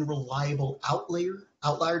fast and reliable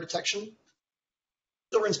outlier detection.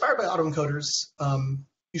 So we're inspired by autoencoders,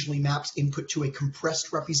 usually maps input to a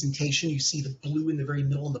compressed representation. You see the blue in the very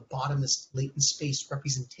middle and the bottom, this latent space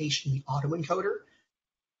representation, the autoencoder.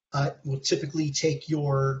 Will typically take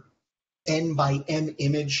your n by m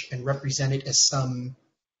image and represent it as some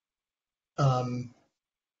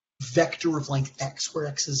vector of length x, where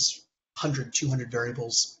x is 100, 200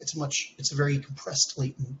 variables. It's a very compressed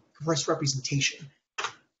representation.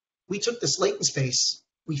 We took this latent space,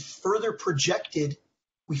 we further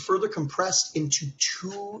compressed into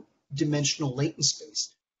two-dimensional latent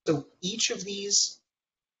space. So each of these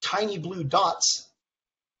tiny blue dots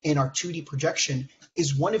in our 2D projection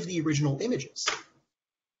is one of the original images.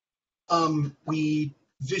 We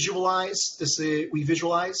visualize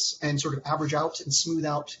and sort of average out and smooth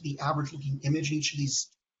out the average looking image in each of these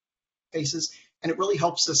faces, and it really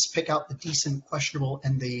helps us pick out the decent, questionable,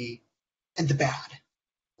 and the bad.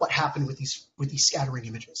 What happened with these scattering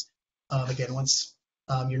images? Again, once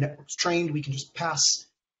your network's trained, we can just pass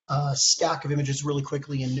a stack of images really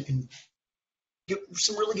quickly and get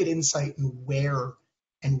some really good insight in where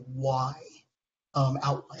and why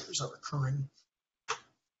outliers are occurring.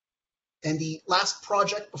 And the last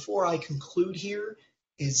project before I conclude here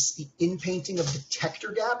is the in-painting of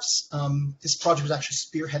detector gaps. This project was actually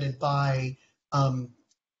spearheaded by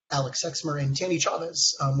Alex Exmer, and Tanny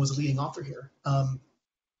Chavez was a leading author here.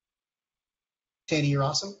 Tanny, you're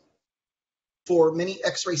awesome. For many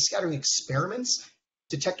X-ray scattering experiments,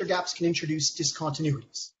 detector gaps can introduce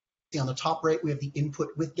discontinuities. See on the top right, we have the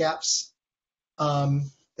input with gaps.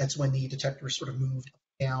 That's when the detector is sort of moved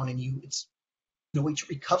down, and it's no way to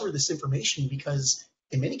recover this information because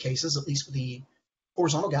in many cases, at least with the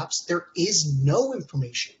horizontal gaps, there is no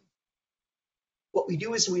information. What we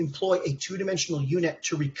do is we employ a two-dimensional unit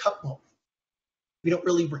to recover. Well, we don't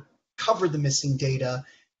really recover the missing data.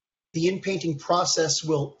 The in-painting process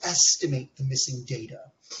will estimate the missing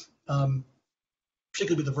data,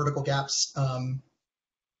 particularly with the vertical gaps.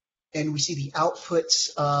 And we see the output,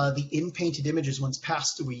 the in-painted images once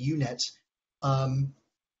passed through a unit.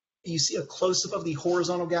 You see a close-up of the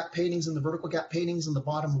horizontal gap paintings and the vertical gap paintings in the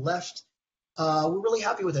bottom left. we're really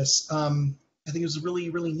happy with this. I think it was a really,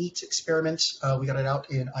 really neat experiment. We got it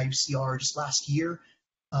out in IUCR just last year.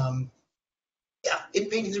 Yeah,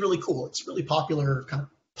 inpainting is really cool. It's really popular, kind of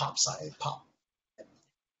pop.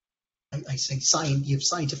 I say science. You have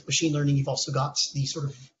scientific machine learning. You've also got the sort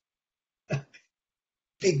of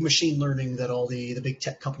big machine learning that all the big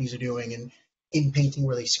tech companies are doing, and inpainting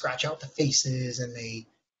where they scratch out the faces and they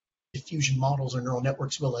diffusion models or neural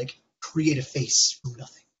networks will like create a face from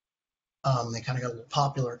nothing. They kind of got a little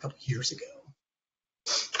popular a couple of years ago.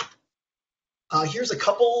 Here's a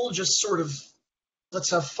couple, just sort of,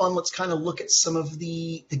 let's have fun. Let's kind of look at some of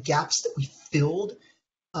the gaps that we filled.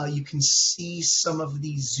 You can see some of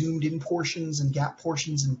the zoomed in portions and gap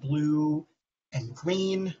portions in blue and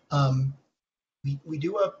green. We're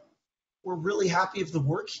really happy with the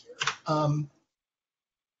work here. I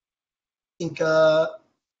think,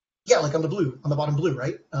 yeah, like on the bottom blue,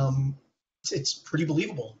 right? It's pretty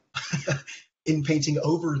believable in painting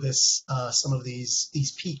over this, some of these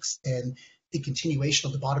peaks and the continuation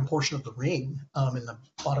of the bottom portion of the ring in the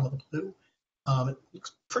bottom of the blue. It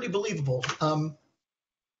looks pretty believable.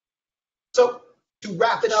 So to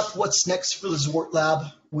wrap it up, what's next for the Zwart Lab?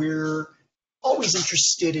 We're always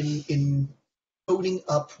interested in coding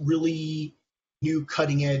up really new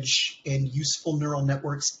cutting edge and useful neural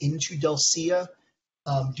networks into DLSIA,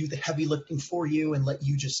 do the heavy lifting for you and let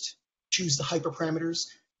you just choose the hyperparameters.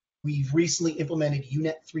 We've recently implemented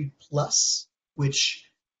UNet 3+, which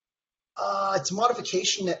it's a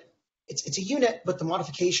modification that it's a unit, but the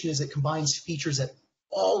modification is it combines features at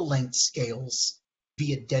all length scales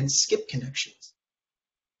via dense skip connections.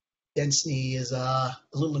 Density is a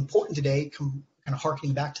little important today, kind of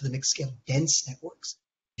harkening back to the mixed scale dense networks.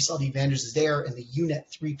 We saw the advantages there, and the UNet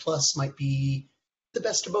 3+ might be the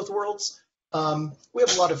best of both worlds. We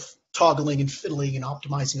have a lot of toggling and fiddling and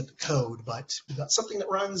optimizing of the code, but we've got something that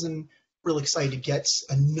runs, and really excited to get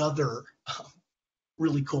another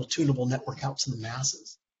really cool tunable network out to the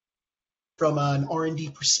masses. From an R&D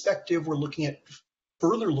perspective, we're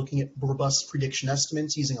further looking at robust prediction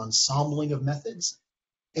estimates using ensembling of methods.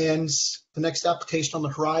 And the next application on the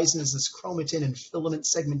horizon is this chromatin and filament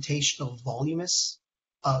segmentation of voluminous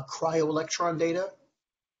cryo-electron data.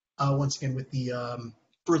 Once again, with the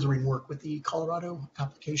furthering work with the Colorado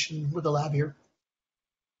application with the lab here.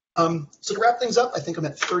 So to wrap things up, I think I'm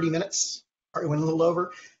at 30 minutes. Probably went a little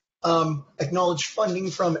over. Acknowledge funding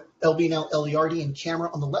from LBNL, LERD, and Camera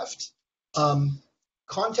on the left.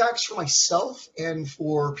 Contacts for myself and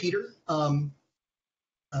for Peter,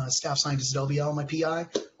 staff scientist at LBL, my PI,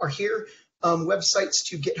 are here. Websites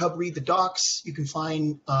to GitHub read the docs. You can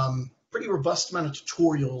find pretty robust amount of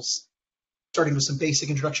tutorials, starting with some basic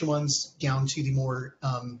introduction ones down to the more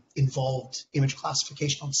involved image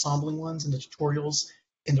classification ensembling ones and the tutorials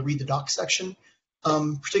in the read the docs section.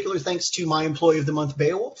 Particular thanks to my employee of the month,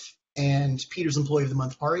 Beowulf, and Peter's employee of the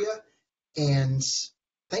month, Aria. And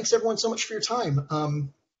thanks everyone so much for your time.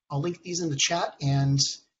 I'll link these in the chat, and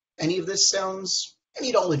any of this sounds any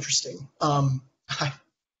at all interesting. I'd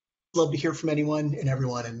love to hear from anyone and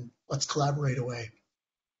everyone, and let's collaborate away.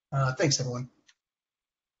 Thanks everyone.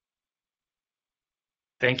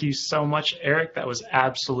 Thank you so much, Eric. That was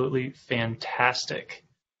absolutely fantastic.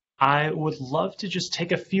 I would love to just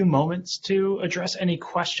take a few moments to address any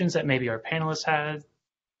questions that maybe our panelists had,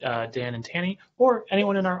 Dan and Tanny, or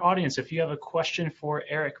anyone in our audience. If you have a question for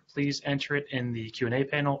Eric, please enter it in the Q&A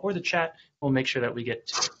panel or the chat. We'll make sure that we get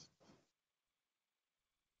to it.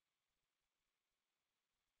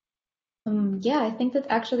 Yeah, I think that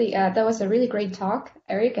actually that was a really great talk,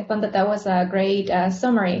 Eric. I found that was a great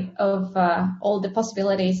summary of all the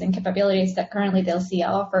possibilities and capabilities that currently DLSIA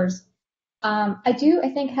offers. I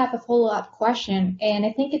think, have a follow-up question, and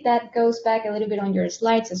I think that goes back a little bit on your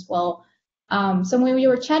slides as well. So when we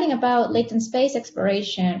were chatting about latent space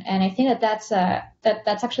exploration, and I think that's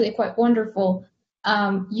actually quite wonderful.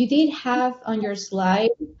 You did have on your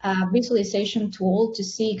slide a visualization tool to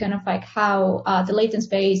see kind of like how the latent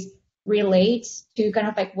space relates to kind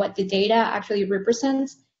of like what the data actually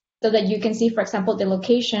represents, so that you can see, for example, the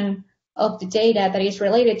location of the data that is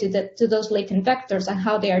related to those latent vectors and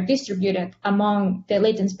how they are distributed among the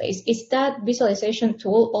latent space. Is that visualization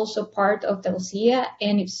tool also part of DLSIA?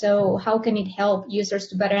 And if so, how can it help users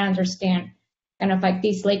to better understand kind of like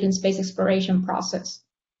this latent space exploration process?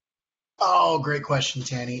 Oh, great question,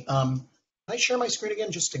 Tanny. Can I share my screen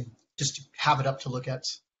again just to have it up to look at?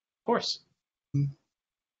 Of course.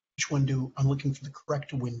 Which one I'm looking for the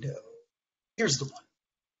correct window. Here's the one.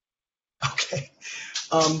 Okay.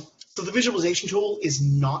 So the visualization tool is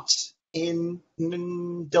not in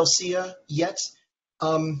DLSIA yet.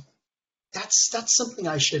 That's something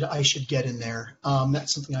I should get in there.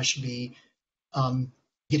 That's something I should be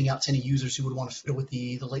getting out to any users who would want to fiddle with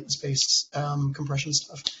the latent space compression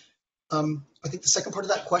stuff. I think the second part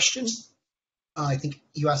of that question, I think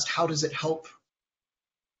you asked, how does it help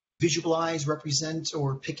visualize, represent,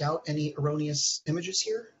 or pick out any erroneous images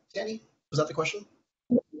here, Danny? Was that the question?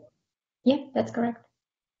 Yeah, that's correct.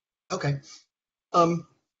 Okay. I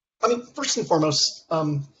mean, first and foremost,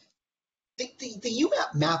 the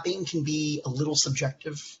UMAP mapping can be a little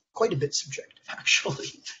subjective, quite a bit subjective,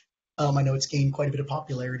 actually. I know it's gained quite a bit of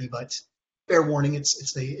popularity, but fair warning, it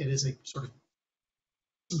is a sort of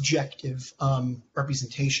subjective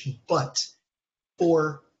representation. But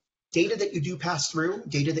for data that you do pass through,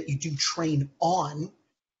 data that you do train on,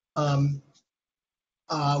 I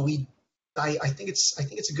think it's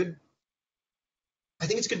a good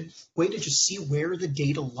way to just see where the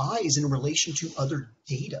data lies in relation to other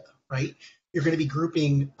data, right? You're going to be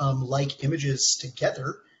grouping like images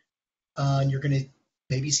together, and you're going to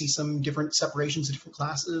maybe see some different separations of different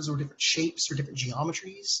classes or different shapes or different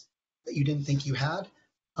geometries that you didn't think you had.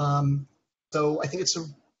 So I think it's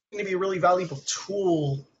going to be a really valuable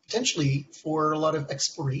tool potentially for a lot of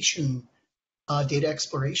exploration, data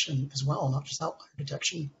exploration as well, not just outlier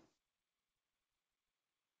detection.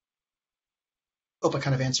 Hope I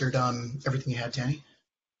kind of answered everything you had, Danny.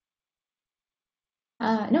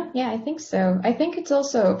 No, yeah, I think so. I think it's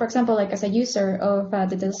also, for example, like as a user of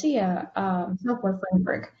the DLSIA software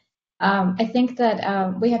framework, I think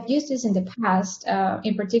that we have used this in the past,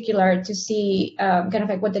 in particular, to see kind of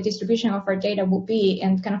like what the distribution of our data will be,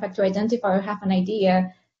 and kind of like to identify or have an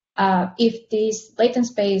idea if this latent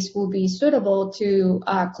space will be suitable to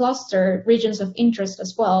cluster regions of interest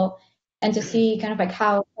as well, and to see kind of like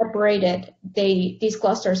how separated these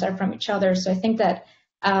clusters are from each other. So I think that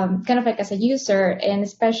kind of like as a user, and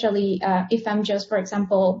especially if I'm just, for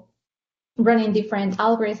example, running different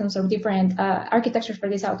algorithms or different architectures for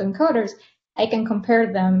these autoencoders, I can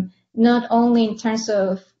compare them not only in terms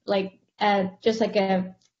of like just like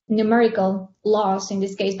a numerical loss in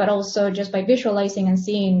this case, but also just by visualizing and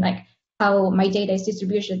seeing like how my data is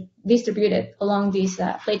distributed along this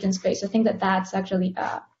latent space. I think that that's actually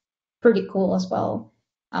pretty cool as well.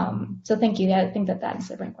 So thank you. Yeah, I think that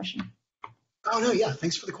is a great question. Oh no, yeah.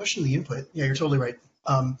 Thanks for the question and the input. Yeah, you're totally right.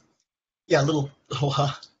 Yeah, a little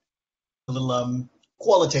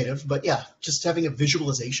qualitative, but yeah, just having a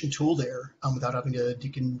visualization tool there without having to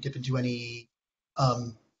dip into any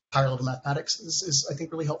higher level mathematics is I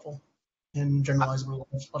think really helpful and generalizable.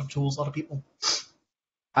 A lot of tools, a lot of people.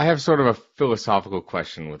 I have sort of a philosophical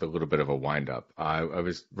question with a little bit of a wind-up. I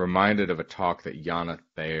was reminded of a talk that Jana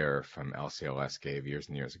Thayer from LCLS gave years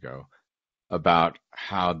and years ago about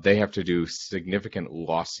how they have to do significant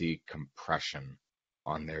lossy compression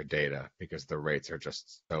on their data because the rates are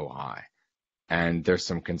just so high. And there's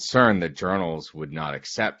some concern that journals would not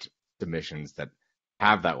accept submissions that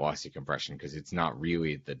have that lossy compression because it's not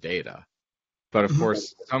really the data. But of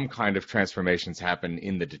course, some kind of transformations happen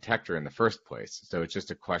in the detector in the first place. So it's just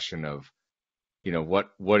a question of, you know,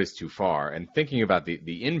 what is too far. And thinking about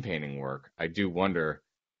the in-painting work, I do wonder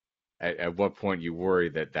at what point you worry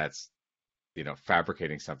that that's, you know,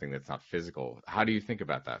 fabricating something that's not physical. How do you think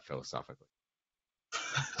about that philosophically?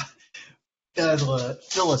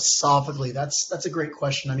 Philosophically, that's a great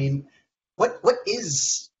question. I mean, what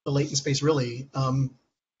is the latent space really?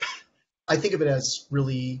 I think of it as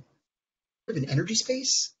really an energy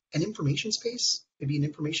space, an information space, maybe an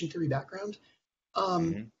information theory background.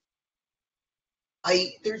 I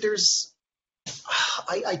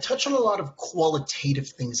touch on a lot of qualitative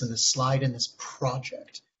things in this slide in this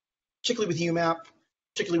project, particularly with UMAP,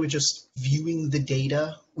 particularly with just viewing the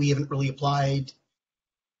data. We haven't really applied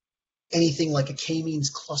anything like a k-means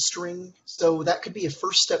clustering. So that could be a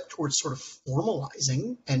first step towards sort of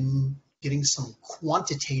formalizing and getting some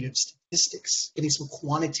quantitative statistics, getting some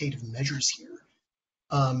quantitative measures here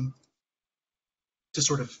to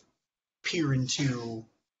sort of peer into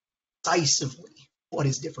decisively what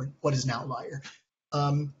is different, what is an outlier.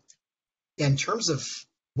 In terms of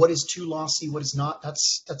what is too lossy, what is not,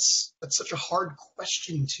 that's such a hard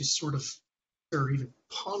question to sort of or even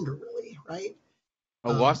ponder, really, right?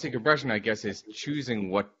 Lossy compression, I guess, is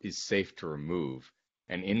choosing what is safe to remove,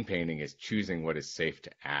 and in-painting is choosing what is safe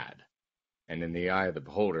to add. And in the eye of the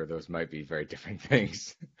beholder, those might be very different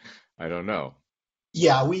things. I don't know.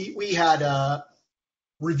 Yeah, we had a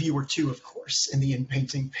reviewer too, of course, in the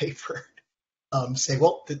in-painting paper say,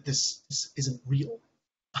 well, this isn't real.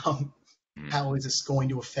 How is this going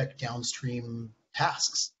to affect downstream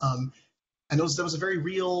tasks? And that was a very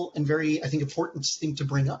real and very, I think, important thing to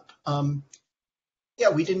bring up. Yeah,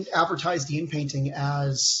 we didn't advertise the in-painting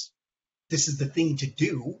as this is the thing to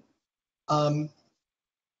do.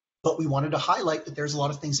 but we wanted to highlight that there's a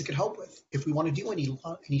lot of things it could help with. If we want to do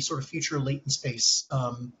any sort of future latent space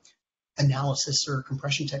analysis or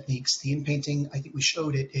compression techniques, the in-painting, I think we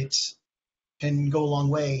showed it can go a long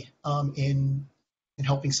way in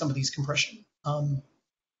helping some of these compression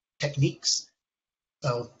techniques.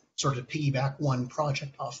 So sort of piggyback one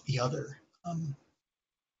project off the other.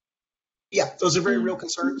 Yeah, those are very real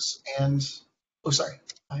concerns. And sorry,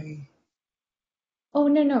 Oh,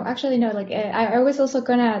 no, actually, no. Like, I was also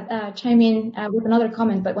gonna chime in with another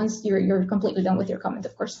comment, but once you're completely done with your comment,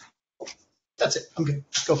 of course. That's it. I'm good.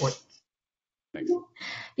 Go for it. Thanks.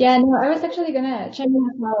 Yeah, no, I was actually gonna chime in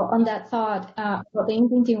as well on that thought about the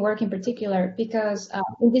in-painting work in particular, because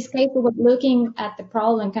in this case, we were looking at the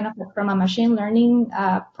problem kind of from a machine learning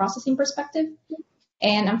processing perspective.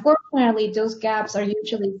 And unfortunately, those gaps are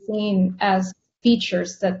usually seen as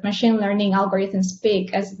features that machine learning algorithms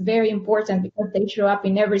pick as very important because they show up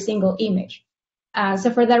in every single image. So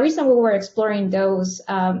for that reason, we were exploring those.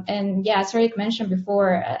 And yeah, as Eric mentioned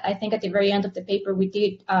before, I think at the very end of the paper, we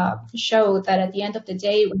did show that at the end of the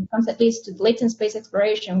day, when it comes at least to latent space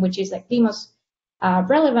exploration, which is like the most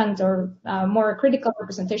relevant or more critical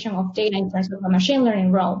representation of data in terms of a machine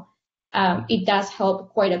learning realm, it does help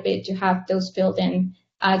quite a bit to have those filled in,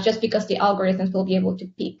 just because the algorithms will be able to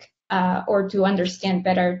pick or to understand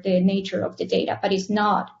better the nature of the data, but it's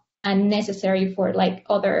not unnecessary for like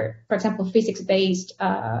other, for example, physics-based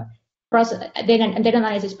data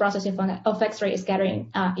analysis processing of X-ray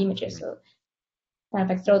scattering images. So kind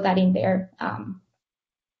of like throw that in there.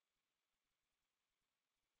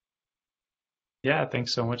 Yeah,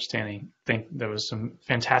 thanks so much, Tanny. I think there was some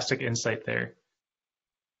fantastic insight there.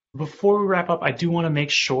 Before we wrap up, I do want to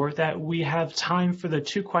make sure that we have time for the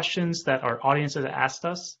 2 questions that our audience has asked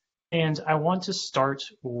us. And I want to start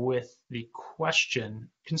with the question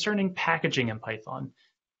concerning packaging in Python.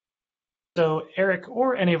 So Eric,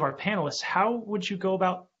 or any of our panelists, how would you go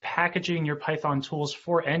about packaging your Python tools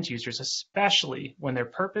for end users, especially when their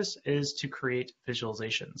purpose is to create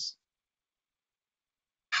visualizations?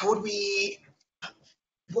 How would we,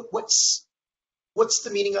 what's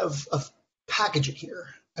the meaning of packaging here?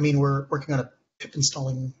 I mean, we're working on a pip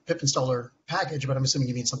installer package, but I'm assuming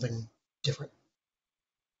you mean something different.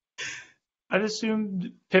 I'd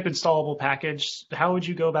assume pip installable package. How would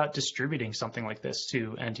you go about distributing something like this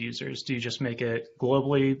to end users? Do you just make it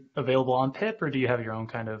globally available on pip, or do you have your own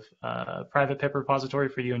kind of private pip repository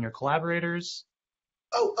for you and your collaborators?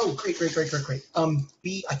 Oh, great.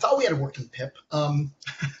 I thought we had worked in pip.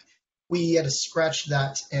 We had to scratch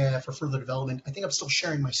that for further development. I think I'm still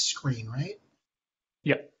sharing my screen, right?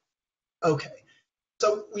 Yep. Okay.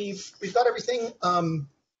 So we've got everything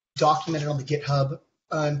documented on the GitHub,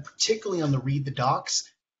 and particularly on the read the docs.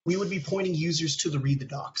 We would be pointing users to the read the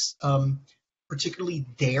docs, particularly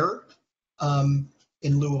there, in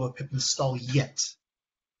lieu of a pip install yet.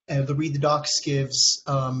 The read the docs gives,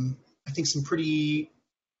 I think, some pretty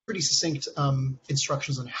succinct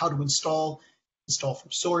instructions on how to install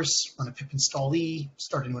from source, run a pip installee,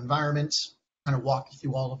 start a new environment, kind of walk you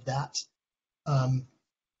through all of that.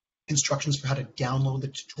 Instructions for how to download the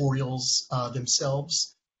tutorials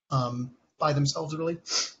themselves, by themselves, really.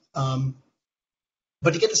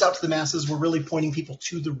 But to get this out to the masses, we're really pointing people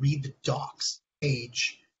to the read the docs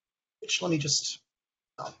page, which let me just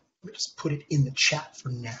put it in the chat for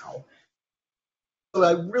now. So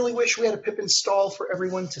I really wish we had a pip install for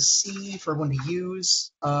everyone to see, for everyone to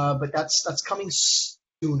use, but that's coming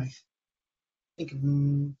soon. I think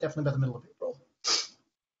definitely by the middle of April.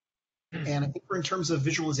 And I think in terms of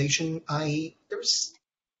visualization, there's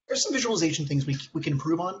some visualization things we can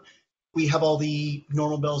improve on. We have all the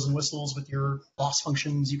normal bells and whistles with your loss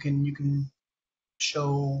functions. You can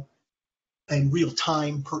show in real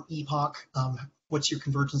time per epoch what's your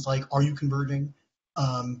convergence like. Are you converging?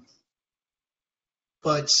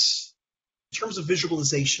 But in terms of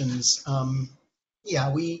visualizations, yeah,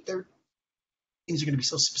 things are going to be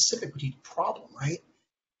so specific with each problem, right?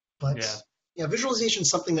 But yeah, visualization is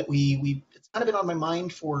something that it's kind of been on my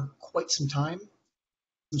mind for quite some time.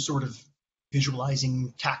 Some sort of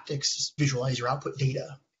visualizing tactics, visualize your output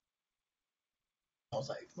data,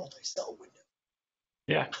 multi-cell window.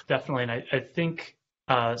 Yeah, definitely. And I think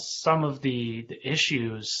some of the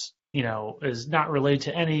issues, is not related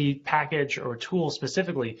to any package or tool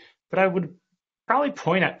specifically, but I would probably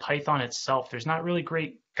point at Python itself. There's not really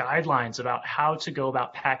great guidelines about how to go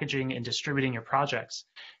about packaging and distributing your projects.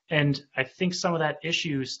 And I think some of that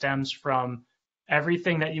issue stems from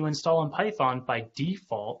everything that you install in Python by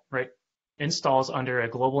default, right, installs under a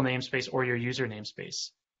global namespace or your user namespace.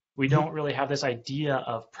 We don't really have this idea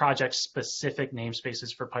of project-specific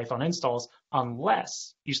namespaces for Python installs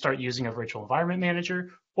unless you start using a virtual environment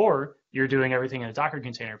manager or you're doing everything in a Docker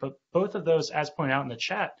container. But both of those, as pointed out in the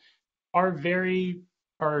chat, are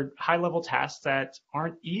high-level tasks that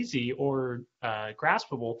aren't easy or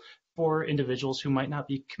graspable for individuals who might not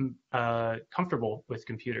be comfortable with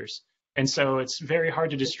computers. And so it's very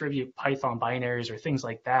hard to distribute Python binaries or things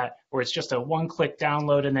like that, where it's just a one-click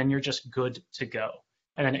download and then you're just good to go.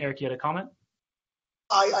 And then Eric, you had a comment?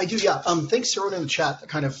 I do, yeah. Thanks to everyone in the chat that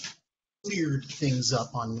kind of cleared things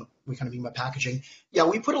up on we kind of mean by packaging. Yeah,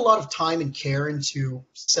 we put a lot of time and care into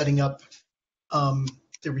setting up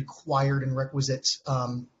the required and requisite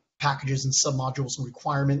packages and submodules and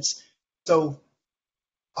requirements. So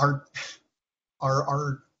our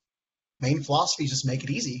main philosophy is just make it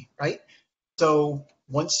easy, right? So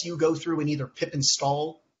once you go through and either pip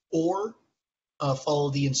install or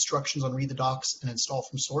follow the instructions on read the docs and install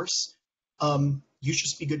from source, you should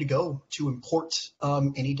just be good to go to import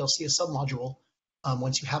any DLSIA submodule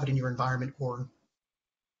once you have it in your environment or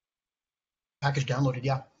package downloaded.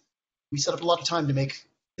 Yeah, we set up a lot of time to make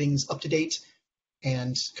things up to date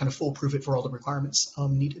and kind of foolproof it for all the requirements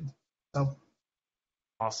needed. So.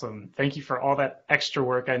 Awesome. Thank you for all that extra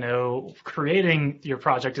work. I know creating your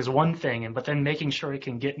project is one thing, but then making sure it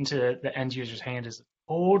can get into the end user's hand is a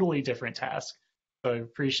totally different task. So I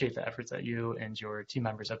appreciate the efforts that you and your team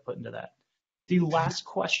members have put into that. The last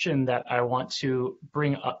question that I want to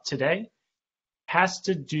bring up today has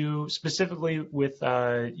to do specifically with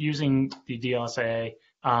using the DLSIA.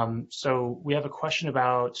 So we have a question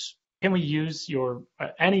about, can we use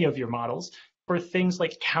any of your models for things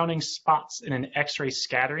like counting spots in an X-ray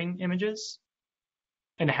scattering images?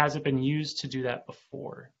 And has it been used to do that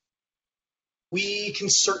before? We can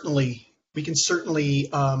certainly,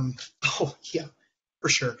 oh yeah, for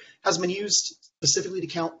sure. Has been used specifically to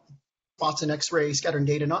count spots in X-ray scattering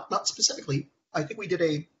data, not specifically. I think we've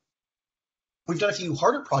done a few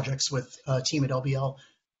harder projects with a team at LBL,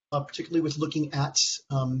 particularly with looking at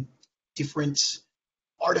different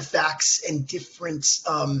artifacts and different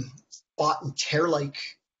spot and tear-like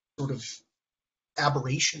sort of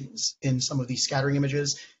aberrations in some of these scattering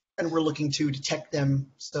images, and we're looking to detect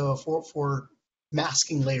them so for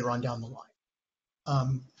masking later on down the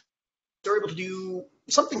line. They're able to do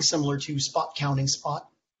something similar to spot counting, spot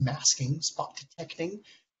masking, spot detecting,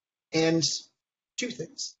 and two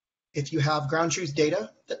things. If you have ground truth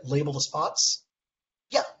data that label the spots,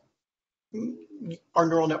 yeah, our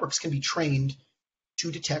neural networks can be trained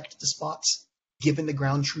to detect the spots given the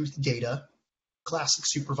ground truth data, classic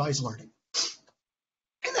supervised learning.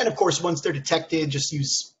 And then, of course, once they're detected,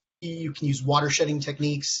 you can use water shedding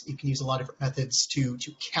techniques. You can use a lot of different methods to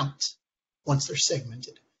count once they're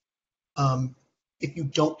segmented. If you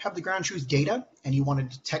don't have the ground truth data and you want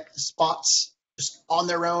to detect the spots just on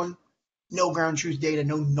their own, no ground truth data,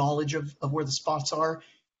 no knowledge of where the spots are,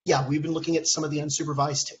 yeah, we've been looking at some of the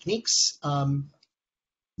unsupervised techniques,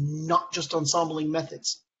 not just ensembling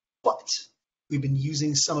methods, but we've been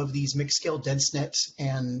using some of these mixed-scale densenet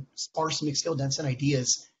and sparse mixed-scale densenet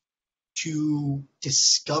ideas to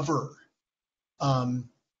discover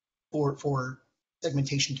for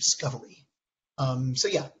segmentation discovery. So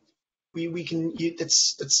yeah, we can.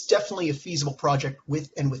 It's definitely a feasible project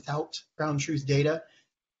with and without ground truth data.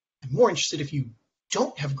 I'm more interested if you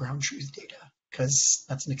don't have ground truth data, because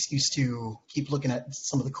that's an excuse to keep looking at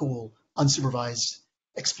some of the cool unsupervised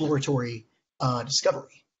exploratory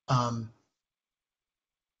discovery.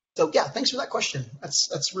 So yeah, thanks for that question.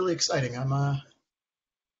 That's really exciting. I'm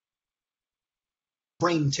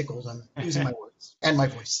brain tickled. I'm using my words and my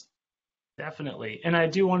voice. Definitely. And I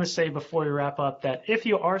do want to say before we wrap up that if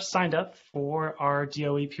you are signed up for our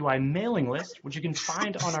DOEPY mailing list, which you can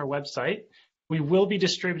find on our website, we will be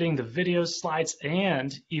distributing the videos, slides,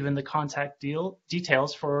 and even the contact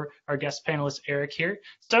details for our guest panelist, Eric, here.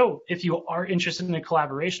 So if you are interested in a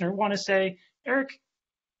collaboration or want to say, Eric,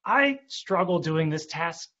 I struggle doing this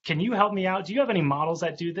task. Can you help me out? Do you have any models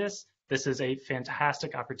that do this? This is a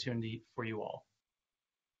fantastic opportunity for you all.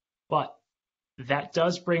 But that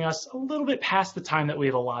does bring us a little bit past the time that we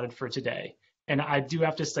have allotted for today. And I do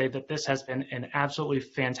have to say that this has been an absolutely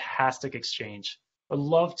fantastic exchange. I'd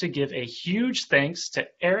love to give a huge thanks to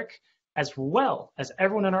Eric, as well as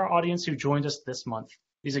everyone in our audience who joined us this month.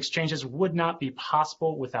 These exchanges would not be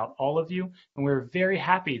possible without all of you, and we're very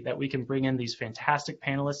happy that we can bring in these fantastic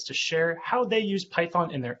panelists to share how they use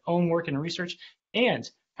Python in their own work and research, and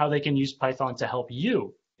how they can use Python to help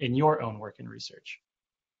you in your own work and research.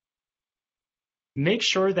 Make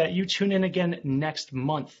sure that you tune in again next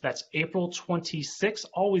month. That's April 26th,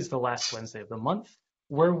 always the last Wednesday of the month,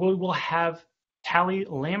 where we will have Callie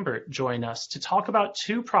Lambert join us to talk about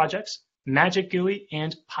two projects, Magic GUI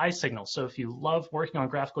and PySignal. So if you love working on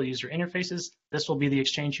graphical user interfaces, this will be the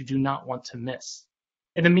exchange you do not want to miss.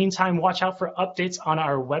 In the meantime, watch out for updates on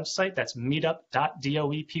our website. That's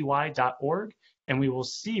meetup.doepy.org, and we will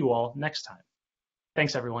see you all next time.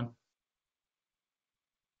 Thanks, everyone.